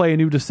love to play a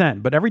new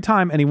Descent. But every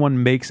time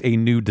anyone makes a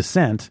new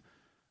Descent,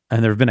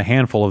 and there have been a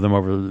handful of them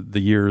over the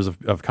years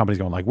of companies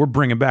going like, we're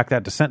bringing back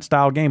that Descent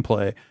style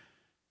gameplay,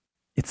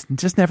 it's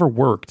just never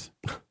worked.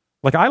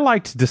 Like, I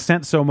liked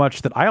Descent so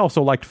much that I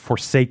also liked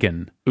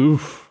Forsaken.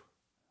 Oof.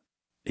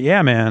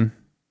 Yeah, man.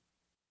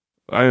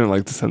 I didn't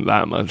like Descent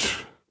that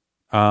much.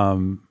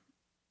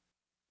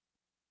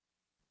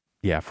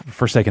 Yeah,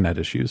 Forsaken had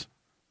issues.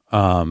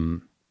 But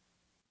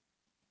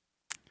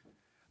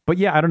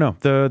yeah, I don't know.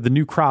 The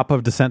new crop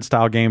of Descent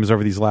style games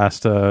over these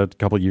last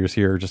couple of years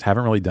here just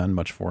haven't really done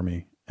much for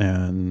me.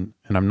 And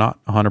I'm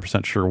not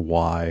 100% sure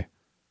why.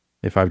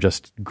 If I've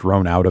just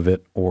grown out of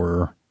it,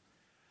 or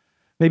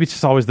maybe it's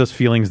just always those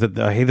feelings that,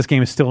 hey, this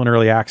game is still in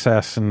early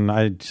access, and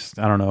I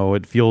don't know,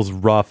 it feels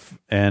rough,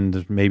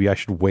 and maybe I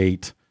should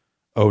wait.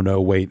 Oh no,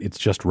 wait, it's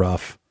just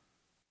rough.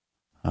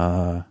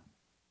 I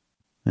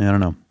don't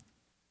know.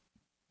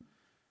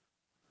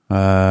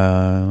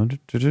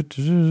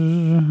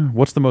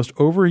 What's the most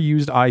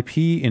overused IP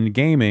in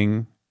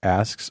gaming?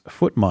 Asks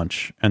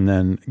Footmunch, and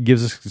then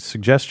gives us a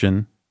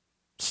suggestion.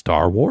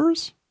 Star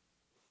Wars?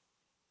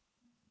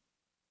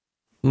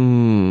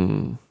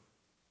 NASCAR.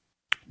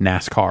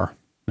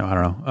 No, I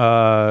don't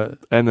know.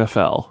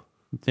 NFL.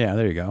 Yeah,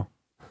 there you go.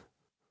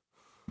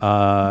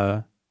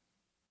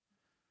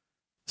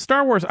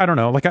 Star Wars, I don't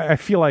know. Like, I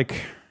feel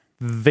like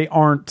they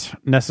aren't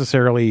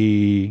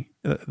necessarily...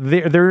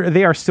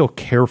 They are still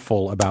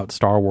careful about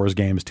Star Wars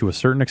games to a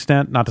certain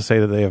extent. Not to say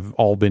that they have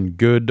all been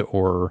good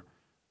or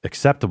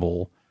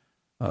acceptable,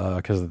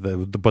 but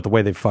the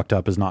way they've fucked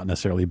up has not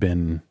necessarily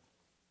been,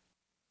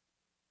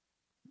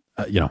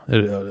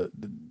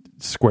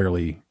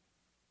 squarely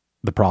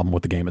the problem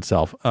with the game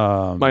itself.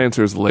 My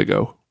answer is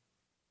Lego.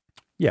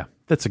 Yeah,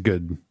 that's a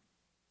good.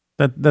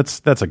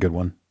 That's a good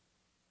one.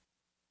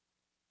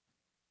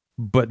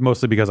 But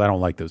mostly because I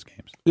don't like those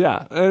games.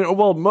 Yeah,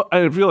 well,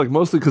 I feel like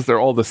mostly because they're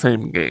all the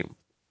same game.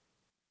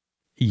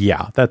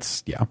 Yeah,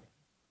 It's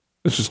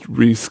just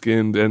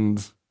reskinned,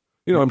 and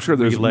I'm sure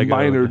there's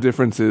minor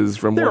differences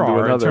from one to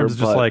another. In terms of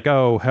just like,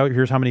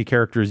 here's how many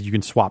characters you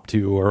can swap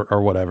to,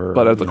 or whatever.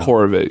 But at the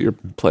core of it, you're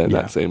playing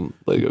that same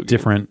Lego game.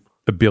 Different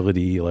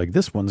ability. Like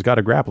this one's got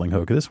a grappling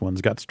hook. This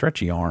one's got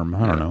stretchy arm.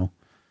 I don't know.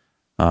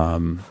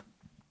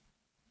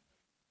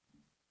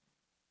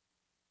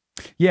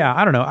 Yeah,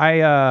 I don't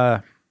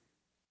know.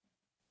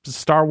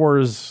 Star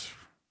Wars,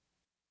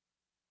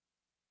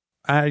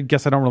 I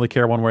guess I don't really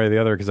care one way or the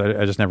other because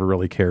I just never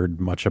really cared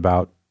much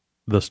about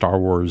the Star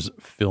Wars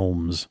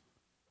films.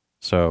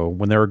 So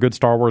when there are good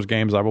Star Wars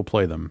games, I will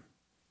play them.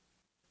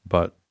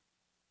 But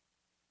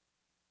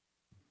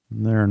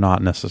they're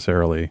not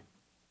necessarily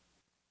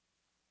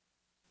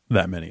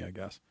that many, I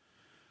guess.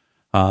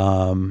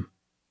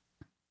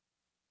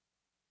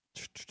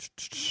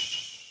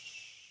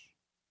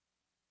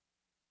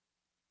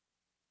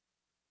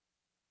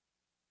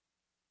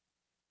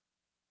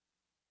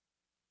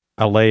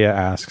 Alea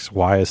asks,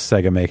 why is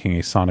Sega making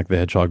a Sonic the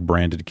Hedgehog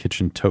branded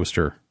kitchen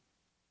toaster?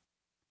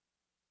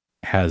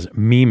 Has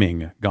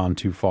memeing gone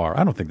too far?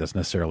 I don't think that's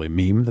necessarily a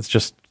meme. That's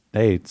just,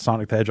 hey,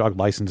 Sonic the Hedgehog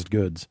licensed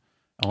goods.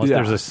 Unless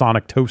there's a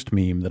Sonic Toast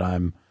meme that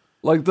I'm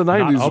like the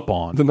 90s, not up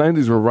on. The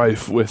 90s were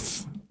rife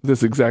with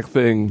this exact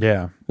thing.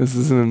 Yeah. This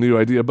isn't a new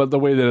idea, but the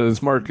way that it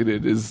is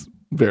marketed is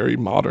very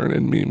modern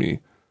and memey.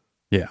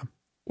 Yeah.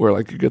 Where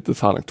like you get the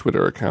Sonic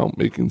Twitter account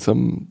making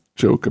some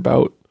joke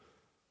about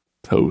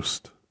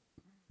toast.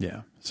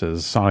 Yeah. It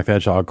says Sonic the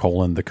Hedgehog :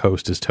 the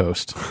coast is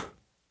toast.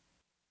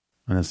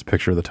 And it's a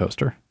picture of the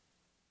toaster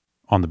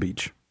on the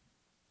beach.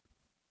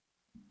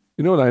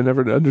 You know what I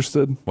never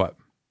understood? What?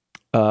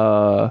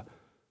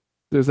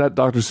 There's that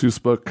Dr.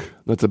 Seuss book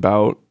that's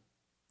about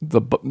the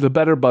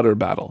Better Butter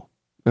Battle.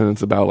 And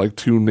it's about like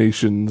two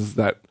nations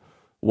that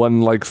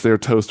one likes their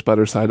toast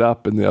butter side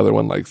up and the other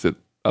one likes it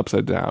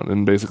upside down.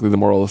 And basically the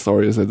moral of the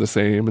story is they're the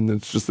same and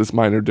it's just this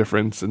minor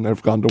difference and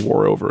they've gone to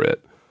war over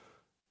it.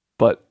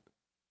 But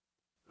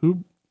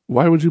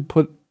why would you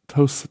put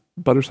toast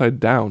butter side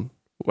down?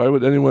 Why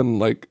would anyone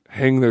like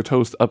hang their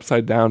toast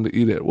upside down to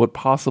eat it? What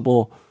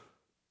possible?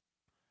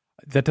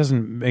 That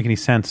doesn't make any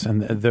sense.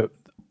 And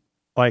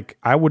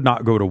I would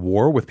not go to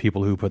war with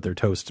people who put their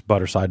toast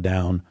butter side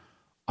down.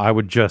 I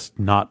would just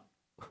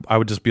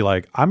be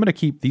like, I'm going to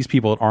keep these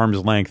people at arm's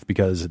length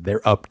because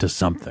they're up to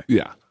something.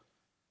 Yeah.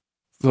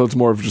 So it's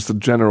more of just a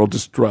general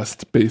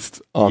distrust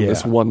based on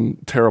this one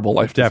terrible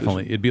life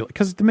Definitely. decision. It'd be like,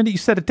 because the minute you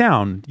set it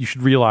down, you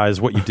should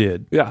realize what you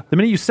did. Yeah. The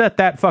minute you set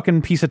that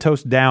fucking piece of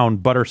toast down,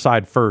 butter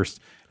side first,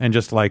 and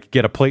just like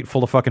get a plate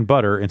full of fucking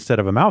butter instead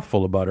of a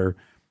mouthful of butter,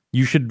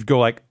 you should go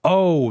like,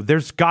 oh,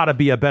 there's got to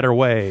be a better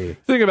way.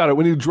 Think about it.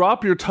 When you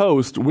drop your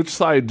toast, which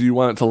side do you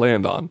want it to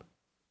land on?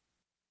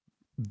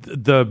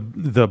 The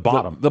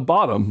bottom. The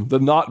bottom. The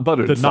not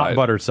buttered side. The not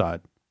buttered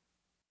side.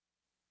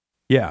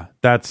 Yeah,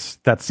 that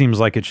seems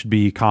like it should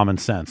be common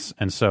sense.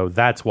 And so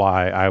that's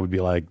why I would be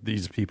like,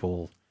 these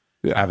people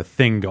have a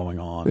thing going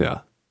on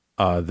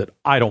that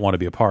I don't want to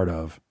be a part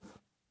of.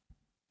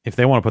 If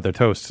they want to put their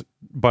toast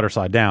butter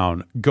side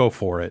down, go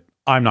for it.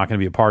 I'm not going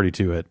to be a party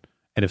to it.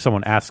 And if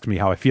someone asks me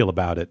how I feel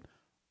about it,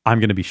 I'm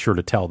going to be sure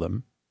to tell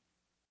them.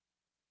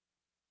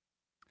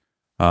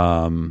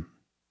 I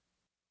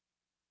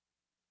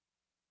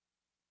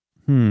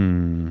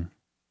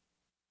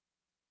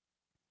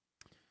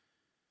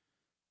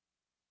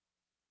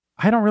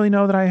don't really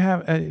know that I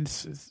have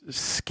it's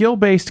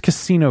skill-based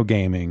casino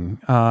gaming.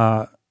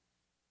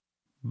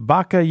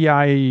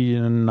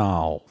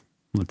 Bakayainal,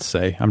 let's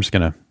say. We'll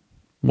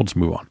just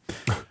move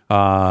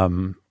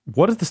on.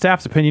 What is the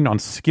staff's opinion on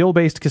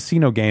skill-based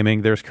casino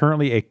gaming? There's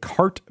currently a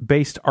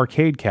cart-based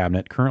arcade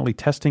cabinet currently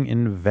testing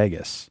in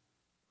Vegas.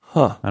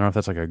 Huh. I don't know if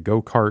that's like a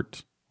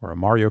go-kart or a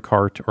Mario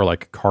Kart or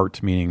like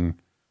kart meaning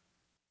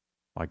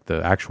like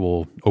the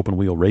actual open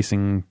wheel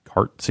racing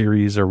kart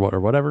series or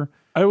whatever.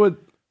 I don't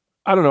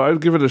know. I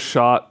would give it a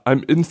shot.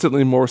 I'm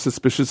instantly more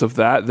suspicious of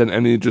that than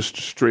any just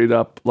straight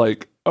up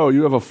like, oh,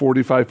 you have a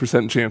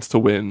 45% chance to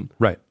win.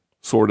 Right.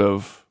 Sort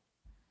of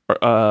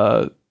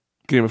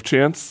game of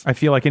chance. I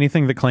feel like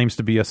anything that claims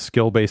to be a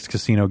skill-based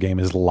casino game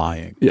is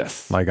lying.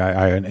 Yes. Like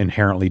I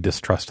inherently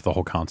distrust the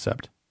whole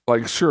concept.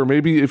 Like, sure,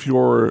 maybe if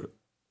you're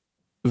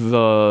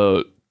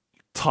the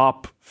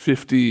top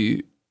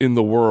 50 in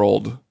the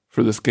world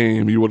for this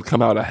game, you would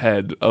come out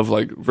ahead of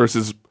like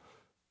versus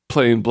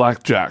playing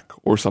blackjack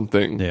or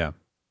something. Yeah.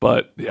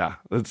 But yeah,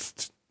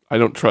 I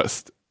don't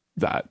trust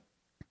that.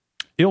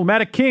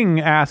 Illmatic King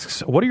asks,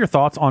 what are your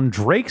thoughts on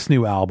Drake's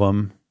new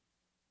album?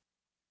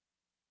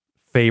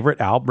 Favorite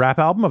rap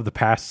album of the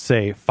past,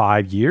 say,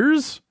 5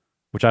 years?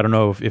 Which I don't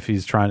know if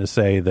he's trying to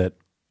say that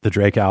the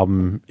Drake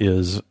album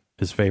is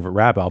his favorite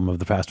rap album of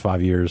the past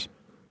 5 years,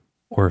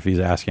 or if he's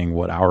asking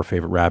what our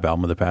favorite rap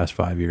album of the past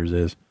 5 years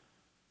is.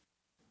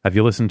 Have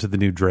you listened to the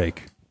new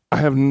Drake? I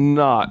have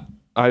not.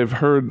 I've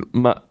heard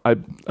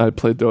I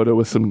played Dota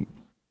with some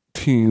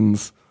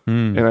teens,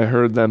 and I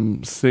heard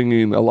them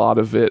singing a lot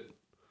of it.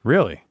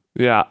 Really?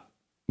 Yeah,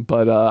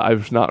 but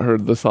I've not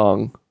heard the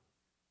song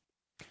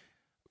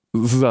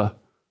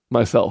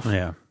myself.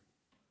 Yeah.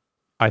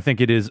 I think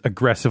it is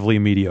aggressively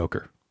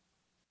mediocre.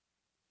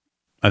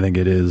 I think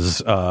it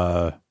is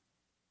not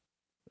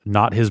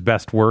his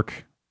best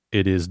work.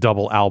 It is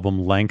double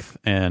album length,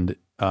 and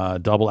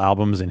double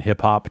albums in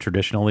hip-hop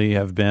traditionally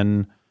have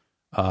been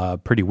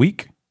pretty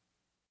weak.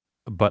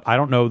 But I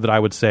don't know that I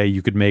would say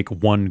you could make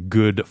one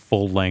good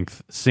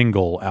full-length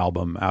single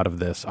album out of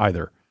this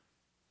either.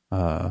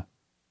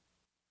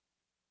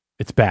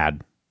 It's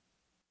bad.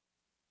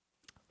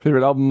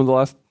 Favorite album of the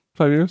last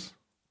 5 years?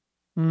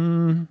 I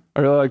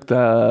really like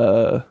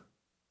the...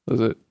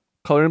 Was it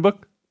Coloring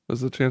Book?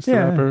 Was the Chance the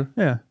Rapper?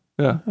 Yeah.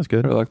 Yeah, That's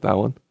good. I really like that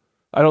one.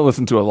 I don't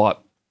listen to a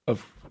lot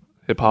of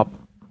hip-hop,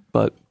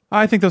 but...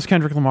 I think those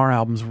Kendrick Lamar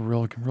albums were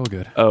real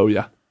good. Oh,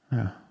 yeah.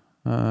 Yeah.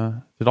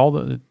 Did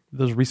all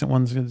those recent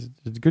ones,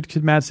 did Good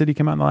Kid, Mad City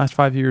come out in the last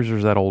 5 years, or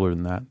is that older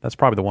than that? That's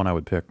probably the one I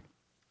would pick.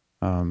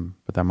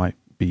 But that might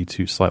be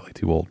slightly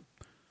too old.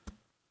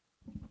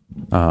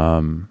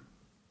 In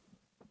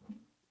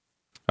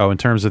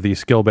terms of the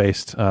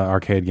skill-based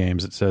arcade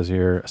games, it says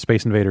here,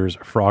 Space Invaders,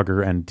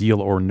 Frogger, and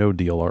Deal or No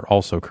Deal are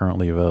also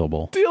currently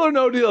available. Deal or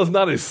No Deal is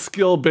not a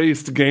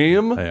skill-based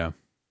game. Yeah.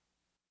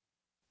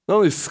 The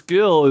only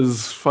skill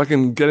is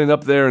fucking getting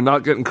up there and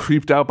not getting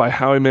creeped out by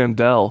Howie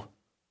Mandel.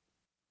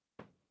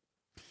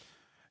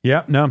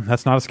 Yeah, no,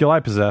 that's not a skill I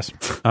possess.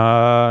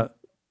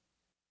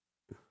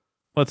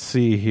 Let's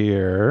see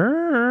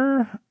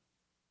here.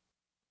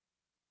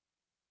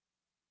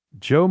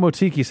 Joe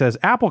Motiki says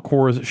apple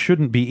cores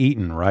shouldn't be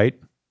eaten, right?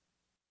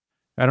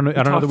 I don't know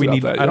that we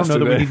need to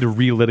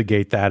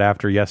relitigate that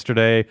after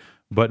yesterday,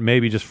 but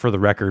maybe just for the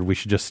record, we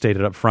should just state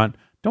it up front.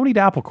 Don't eat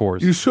apple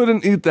cores. You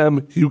shouldn't eat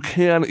them. You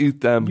can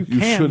eat them. You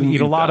shouldn't eat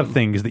a lot of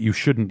things that you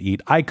shouldn't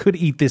eat. I could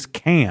eat this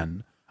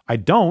can. I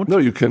don't. No,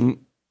 you couldn't.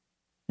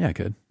 Yeah, I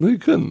could. No, you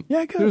couldn't. Yeah,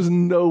 I could. There's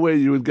no way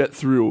you would get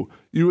through.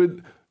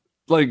 You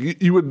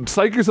would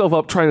psych yourself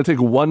up trying to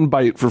take one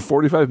bite for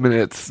 45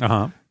 minutes.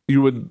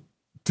 You would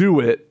do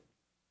it,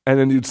 and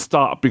then you'd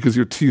stop because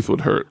your teeth would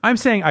hurt. I'm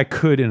saying I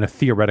could in a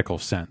theoretical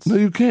sense. No,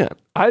 you can't.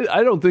 I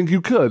don't think you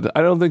could.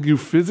 I don't think you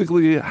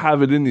physically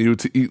have it in you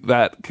to eat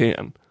that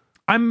can.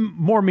 I'm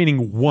more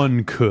meaning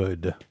one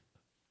could.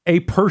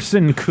 A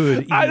person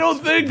could eat I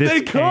don't think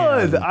they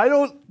could. I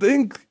don't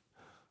think...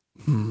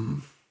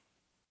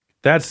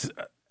 That's...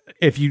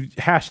 If you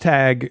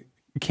hashtag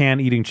can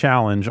eating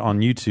challenge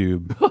on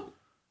YouTube,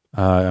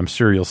 I'm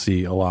sure you'll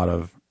see a lot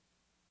of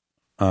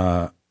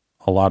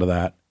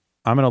that.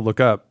 I'm going to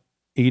look up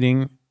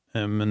eating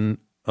an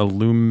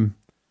aluminum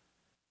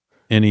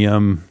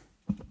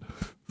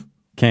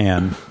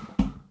can.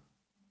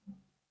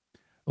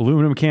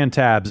 Aluminum can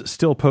tabs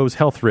still pose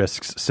health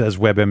risks, says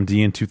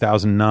WebMD in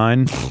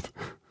 2009.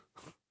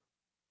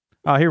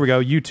 Here we go.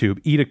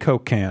 YouTube. Eat a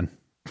Coke can.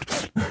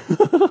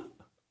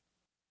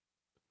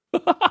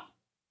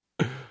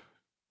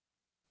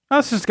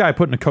 That's just a guy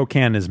putting a Coke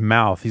can in his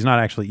mouth. He's not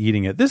actually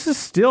eating it. This is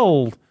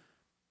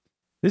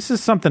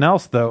something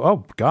else, though.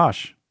 Oh,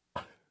 gosh.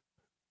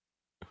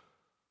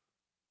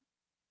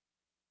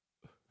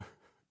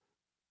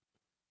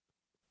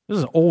 This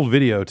is an old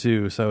video,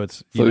 too, so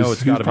it's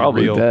got to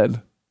be real.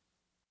 Dead.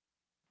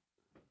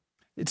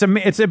 It's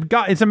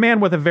a man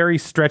with a very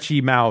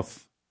stretchy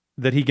mouth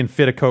that he can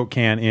fit a Coke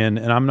can in,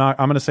 and I'm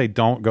going to say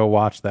don't go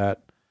watch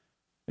that.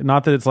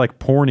 Not that it's like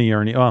porny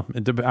or any.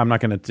 I'm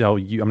not going to tell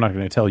you. I'm not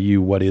going to tell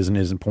you what is and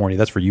isn't porny.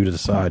 That's for you to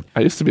decide. I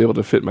used to be able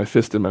to fit my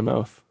fist in my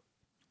mouth.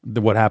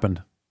 What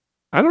happened?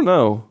 I don't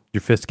know.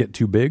 Your fist get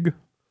too big?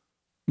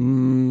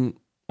 I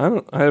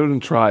haven't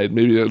tried.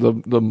 Maybe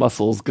the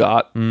muscles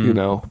got.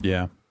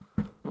 Yeah.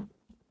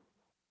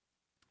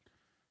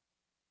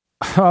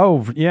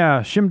 Oh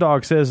yeah.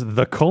 Shimdog says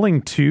The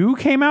Culling 2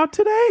 came out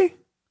today.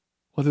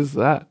 What is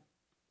that?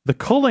 The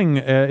Culling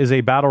is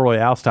a battle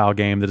royale style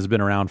game that has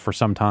been around for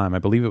some time. I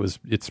believe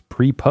it's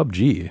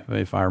pre-PUBG,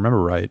 if I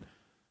remember right.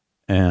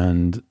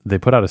 And they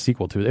put out a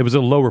sequel to it. It was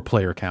a lower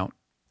player count,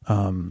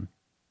 and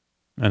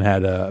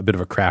had a bit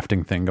of a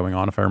crafting thing going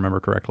on, if I remember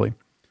correctly.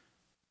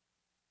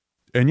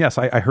 And yes,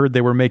 I heard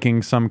they were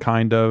making some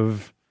kind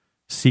of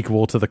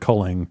sequel to The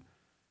Culling,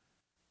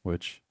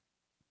 which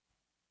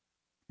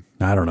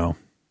I don't know.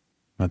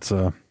 That's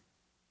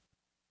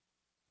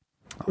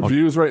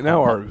Reviews right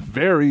now are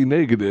very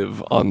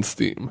negative on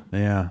Steam.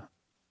 Yeah.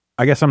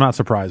 I guess I'm not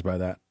surprised by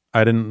that.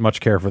 I didn't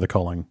much care for The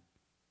Culling.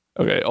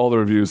 Okay, all the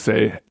reviews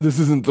say, this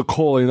isn't the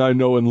Culling I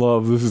know and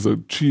love. This is a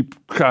cheap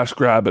cash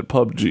grab at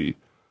PUBG.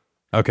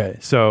 Okay,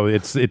 so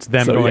it's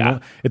them going. Yeah.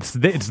 It's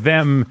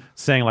them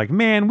saying like,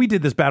 man, we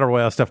did this battle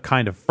royale stuff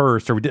kind of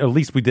first, or at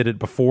least we did it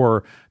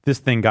before this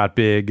thing got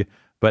big.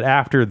 But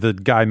after the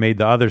guy made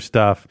the other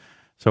stuff,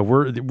 so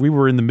we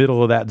were in the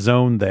middle of that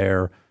zone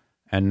there,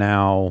 and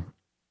now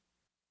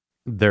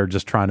they're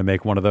just trying to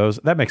make one of those.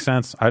 That makes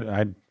sense.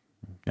 I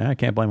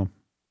can't blame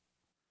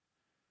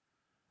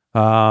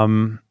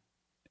them.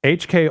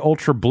 HK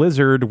Ultra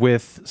Blizzard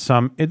with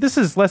some... This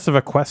is less of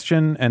a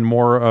question and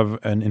more of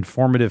an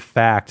informative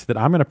fact that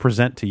I'm going to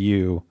present to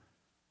you.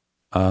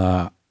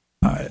 I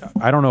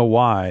don't know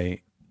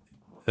why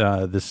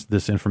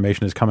this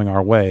information is coming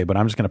our way, but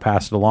I'm just going to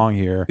pass it along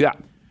here. Yeah.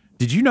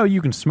 Did you know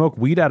you can smoke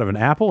weed out of an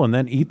apple and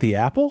then eat the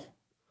apple?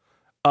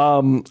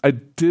 I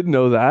did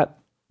know that.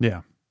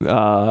 Yeah.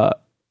 I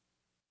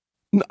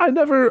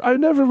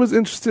never was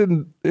interested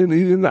in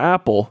eating the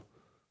apple.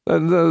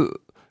 And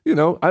you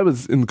know, I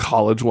was in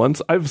college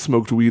once. I've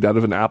smoked weed out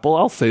of an apple.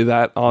 I'll say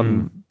that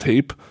on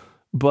tape.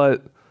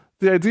 But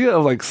the idea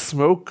of like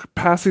smoke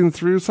passing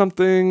through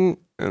something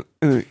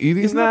and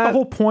eating Isn't that the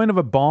whole point of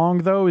a bong,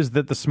 though, is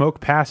that the smoke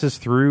passes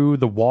through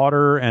the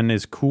water and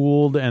is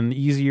cooled and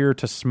easier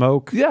to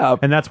smoke? Yeah.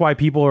 And that's why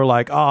people are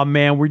like, oh,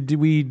 man,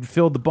 we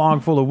filled the bong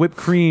full of whipped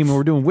cream and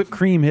we're doing whipped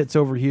cream hits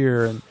over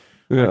here and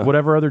like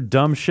whatever other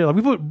dumb shit. Like,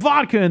 we put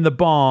vodka in the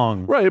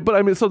bong. Right, but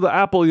I mean, so the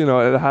apple, you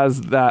know, it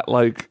has that,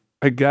 like,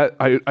 I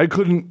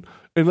couldn't,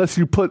 unless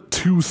you put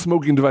two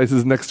smoking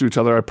devices next to each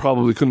other, I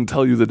probably couldn't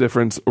tell you the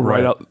difference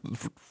right out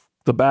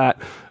the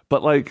bat.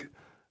 But, like,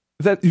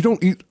 that you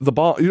don't eat the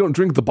bong, you don't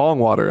drink the bong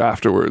water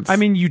afterwards. I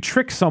mean, you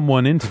trick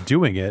someone into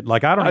doing it.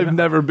 Like, I've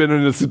never been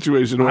in a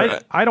situation where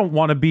I don't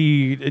want to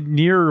be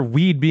near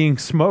weed being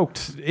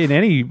smoked in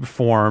any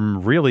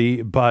form,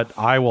 really, but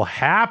I will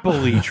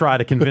happily try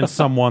to convince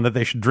someone that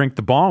they should drink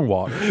the bong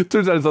water.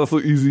 Turns out it's also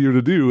easier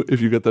to do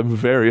if you get them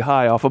very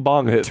high off of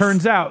bong hits.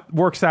 Turns out,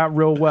 works out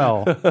real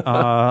well.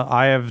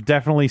 I have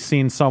definitely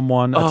seen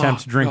someone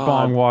attempt to drink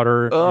bong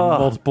water in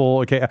multiple.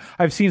 Okay,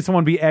 I've seen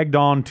someone be egged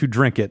on to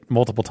drink it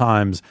multiple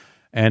times.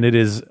 And it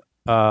is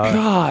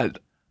God.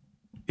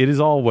 It is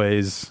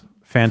always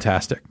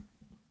fantastic.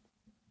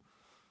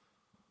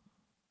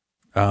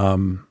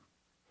 I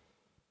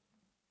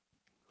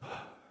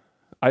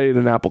ate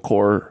an apple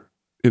core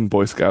in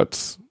Boy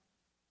Scouts.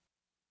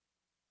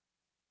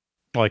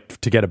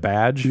 Like to get a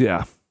badge?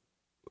 Yeah.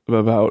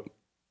 I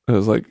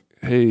was like,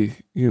 hey,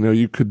 you know,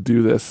 you could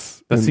do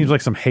this. That seems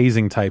like some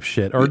hazing type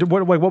shit. Or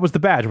what was the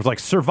badge? It was like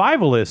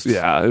survivalist.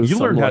 Yeah. You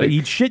learned how to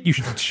eat shit you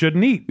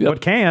shouldn't eat,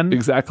 but can.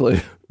 Exactly.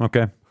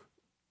 Okay.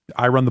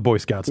 I run the Boy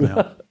Scouts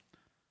now.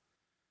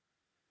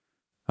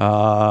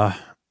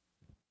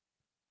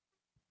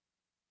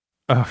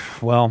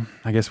 Well,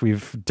 I guess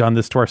we've done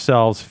this to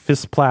ourselves.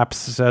 Fistplaps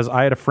says,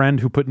 I had a friend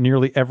who put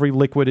nearly every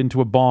liquid into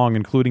a bong,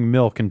 including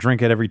milk, and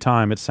drink it every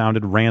time. It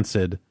sounded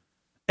rancid.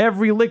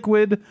 Every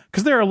liquid?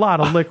 Because there are a lot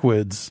of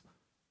liquids.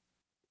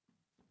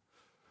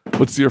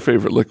 What's your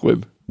favorite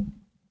liquid?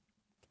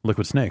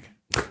 Liquid Snake.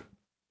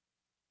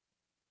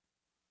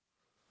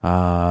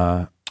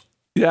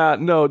 Yeah,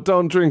 no,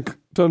 don't drink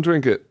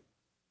it.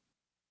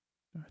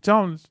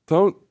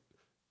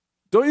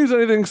 Don't use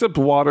anything except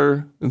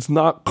water. It's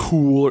not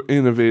cool or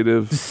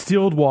innovative.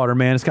 Distilled water,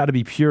 man. It's got to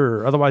be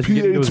pure. Otherwise, you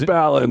get pH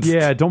balanced.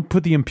 Yeah, don't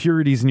put the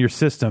impurities in your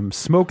system.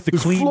 Smoke the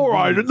clean.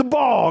 Fluoride in the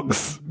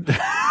bongs.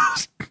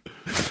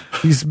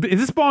 Is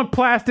this bong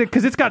plastic?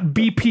 Because it's got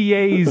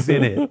BPA's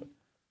in it.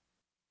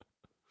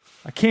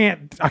 I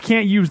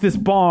can't use this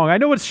bong. I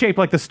know it's shaped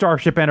like the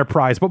Starship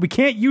Enterprise, but we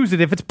can't use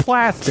it if it's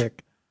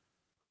plastic.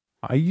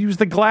 I use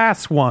the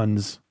glass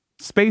ones.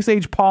 Space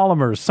age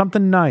polymers,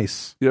 something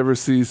nice. You ever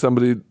see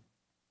somebody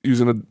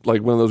using one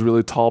of those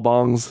really tall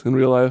bongs in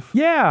real life?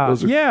 Yeah,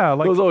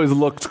 like those always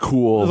looked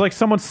cool. It was like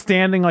someone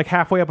standing like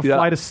halfway up a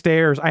flight of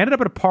stairs. I ended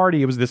up at a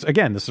party. It was this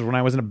is when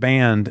I was in a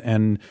band,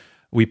 and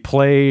we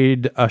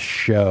played a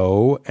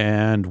show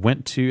and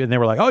they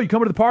were like, "Oh, you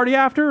coming to the party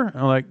after?" And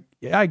I'm like,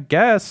 "Yeah, I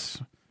guess."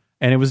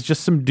 And it was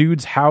just some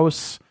dude's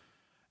house,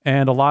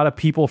 and a lot of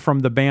people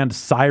from the band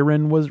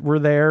Siren were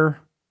there.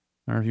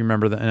 I don't know if you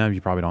remember that. No, you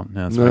probably don't.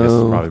 No, I guess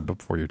it's probably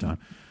before your time.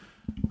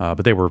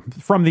 But they were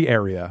from the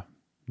area.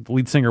 The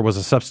lead singer was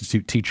a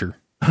substitute teacher.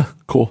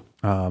 Cool.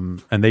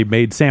 And they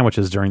made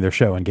sandwiches during their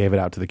show and gave it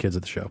out to the kids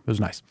at the show. It was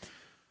nice.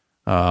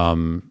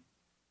 And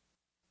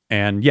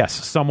yes,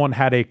 someone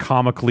had a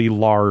comically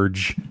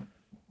large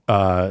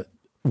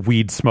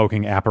weed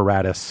smoking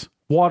apparatus.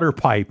 Water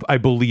pipe, I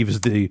believe,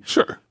 is the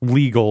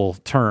legal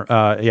term.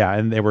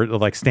 And they were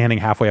like standing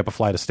halfway up a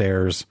flight of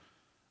stairs.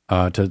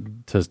 For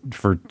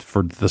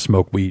the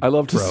smoke weed. I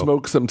love to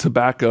smoke some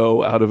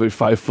tobacco out of a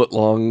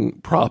 5-foot-long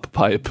prop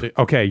pipe.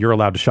 Okay, you're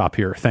allowed to shop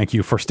here. Thank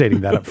you for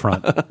stating that up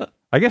front.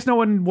 I guess no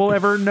one will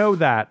ever know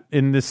that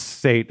in this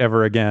state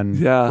ever again.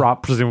 Yeah.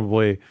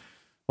 Presumably.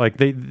 Like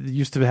they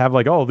used to have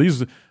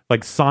these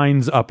like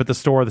signs up at the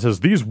store that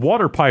says these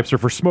water pipes are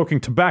for smoking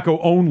tobacco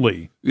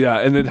only. Yeah,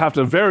 and they'd have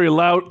to very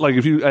loud, like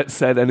if you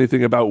said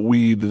anything about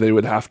weed, they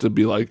would have to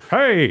be like,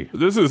 "Hey,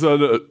 this is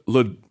an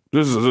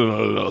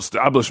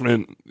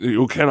establishment.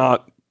 You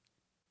cannot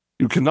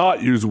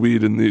use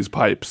weed in these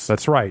pipes."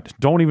 That's right.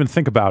 Don't even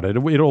think about it.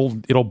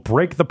 It'll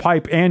break the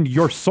pipe and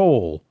your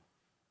soul.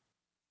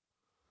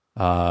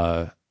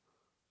 Yeah.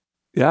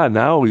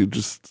 Now we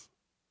just.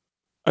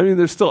 I mean,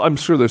 I'm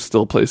sure there's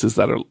still places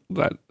that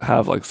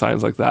have like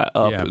signs like that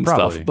up and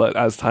probably. stuff. But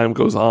as time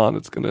goes on,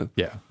 it's gonna.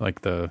 Yeah,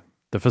 like the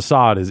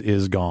facade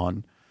is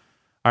gone.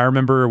 I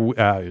remember,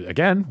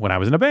 again, when I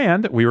was in a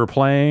band, we were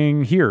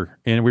playing here,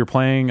 and we were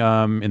playing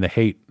in the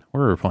Haight.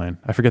 Where were we playing?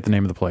 I forget the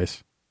name of the place.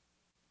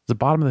 Is it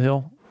Bottom of the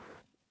Hill?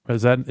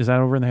 Is that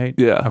over in the Haight?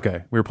 Yeah.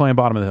 Okay, we were playing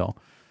Bottom of the Hill.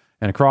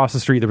 And across the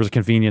street, there was a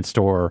convenience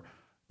store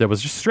that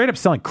was just straight up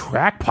selling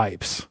crack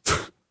pipes.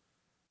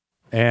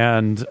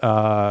 And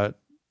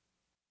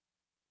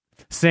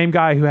same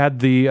guy who had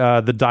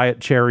the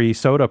Diet Cherry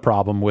soda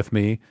problem with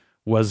me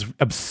was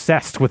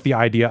obsessed with the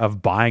idea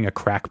of buying a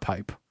crack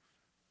pipe.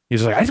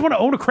 He's like, I just want to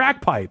own a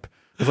crack pipe.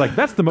 It's like,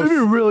 that's the most... That'd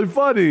be really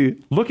funny.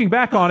 Looking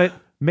back on it,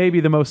 maybe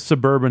the most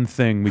suburban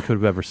thing we could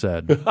have ever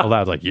said.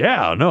 Aloud, like,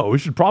 yeah, no, we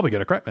should probably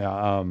get a crack.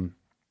 I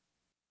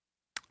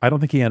don't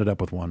think he ended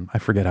up with one. I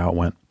forget how it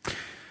went.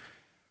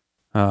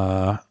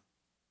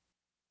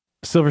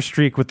 Silver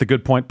Streak with the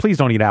good point. Please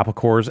don't eat apple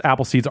cores.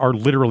 Apple seeds are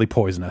literally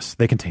poisonous.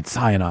 They contain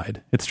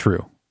cyanide. It's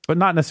true. But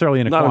not necessarily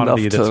in a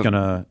quantity that's going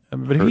to...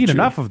 But if you eat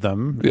enough of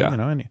them, but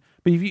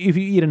if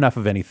you eat enough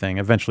of anything,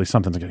 eventually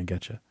something's going to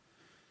get you.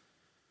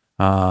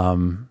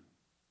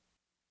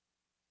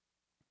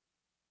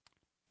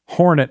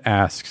 Hornet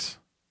asks,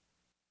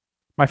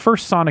 my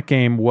first Sonic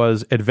game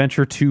was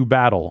Adventure 2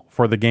 Battle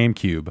for the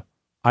GameCube.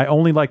 I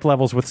only liked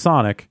levels with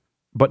Sonic,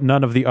 but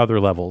none of the other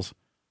levels.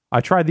 I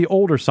tried the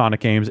older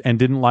Sonic games and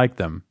didn't like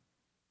them.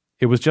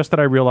 It was then that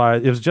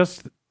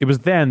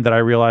I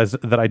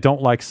realized that I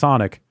don't like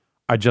Sonic.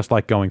 I just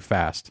like going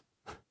fast.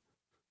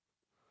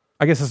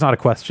 I guess it's not a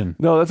question.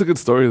 No, that's a good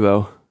story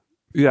though.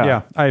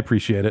 Yeah, I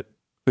appreciate it.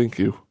 Thank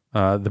you.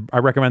 I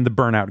recommend the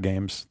Burnout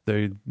games.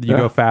 You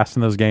go fast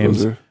in those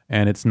games,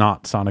 and it's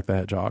not Sonic the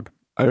Hedgehog.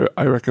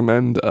 I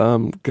recommend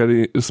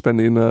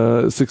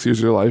spending 6 years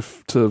of your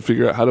life to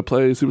figure out how to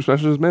play Super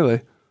Smash Bros.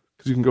 Melee,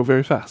 because you can go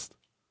very fast.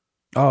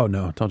 Oh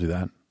no, don't do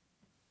that.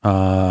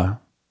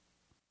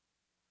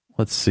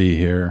 Let's see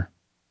here.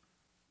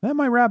 That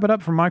might wrap it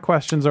up for my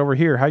questions over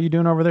here. How you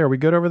doing over there? Are we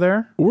good over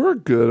there? We're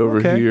good over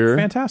here.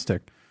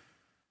 Fantastic.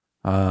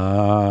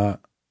 Then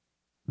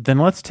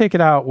let's take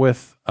it out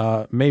with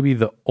maybe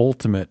the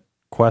ultimate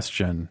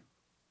question.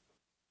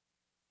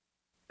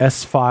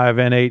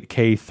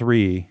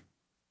 S5N8K3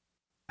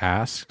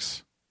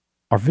 asks,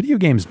 are video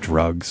games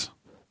drugs?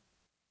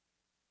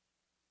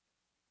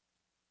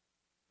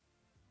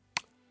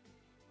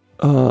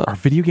 Are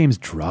video games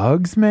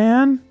drugs,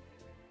 man?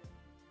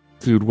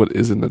 Dude, what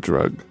isn't a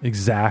drug?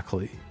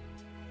 Exactly.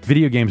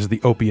 Video games are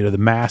the opiate of the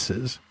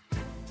masses.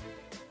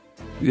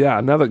 Yeah,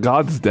 now that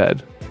God's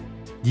dead.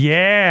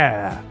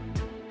 Yeah.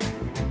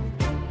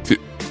 Do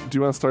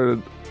you want to start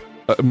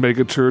a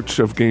mega church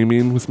of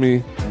gaming with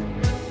me?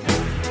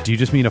 Do you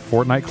just mean a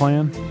Fortnite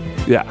clan?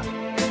 Yeah.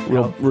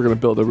 We're going to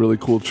build a really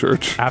cool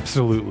church.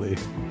 Absolutely.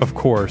 Of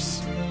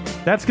course.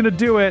 That's going to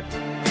do it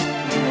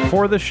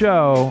for the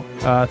show.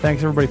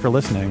 Thanks everybody for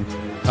listening.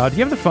 Do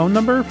you have the phone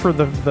number for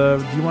the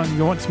you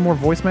want some more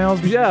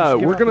voicemails? Yeah,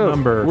 we're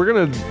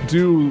gonna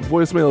do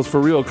voicemails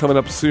for real coming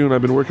up soon.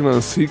 I've been working on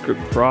a secret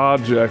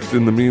project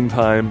in the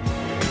meantime.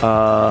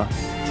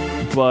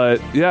 But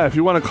yeah, if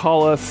you want to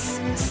call us,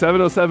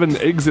 707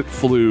 exit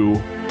flu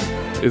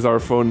is our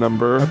phone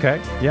number. Okay.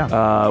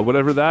 Yeah.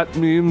 Whatever that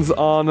means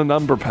on a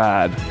number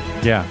pad.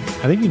 Yeah.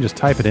 I think you can just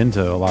type it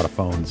into a lot of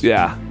phones.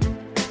 Yeah.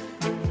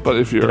 But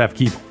if you're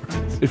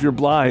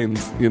blind,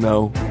 then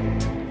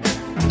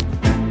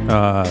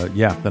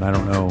I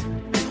don't know.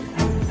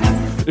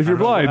 If you're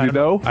blind,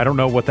 I don't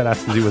know what that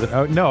has to do with it.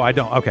 Oh, no, I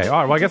don't. Okay. All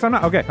right. Well, I guess I'm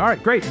not. Okay. All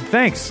right. Great.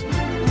 Thanks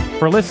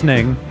for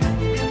listening.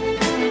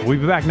 We'll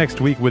be back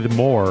next week with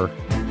more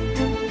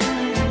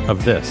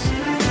of this.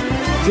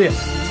 See ya.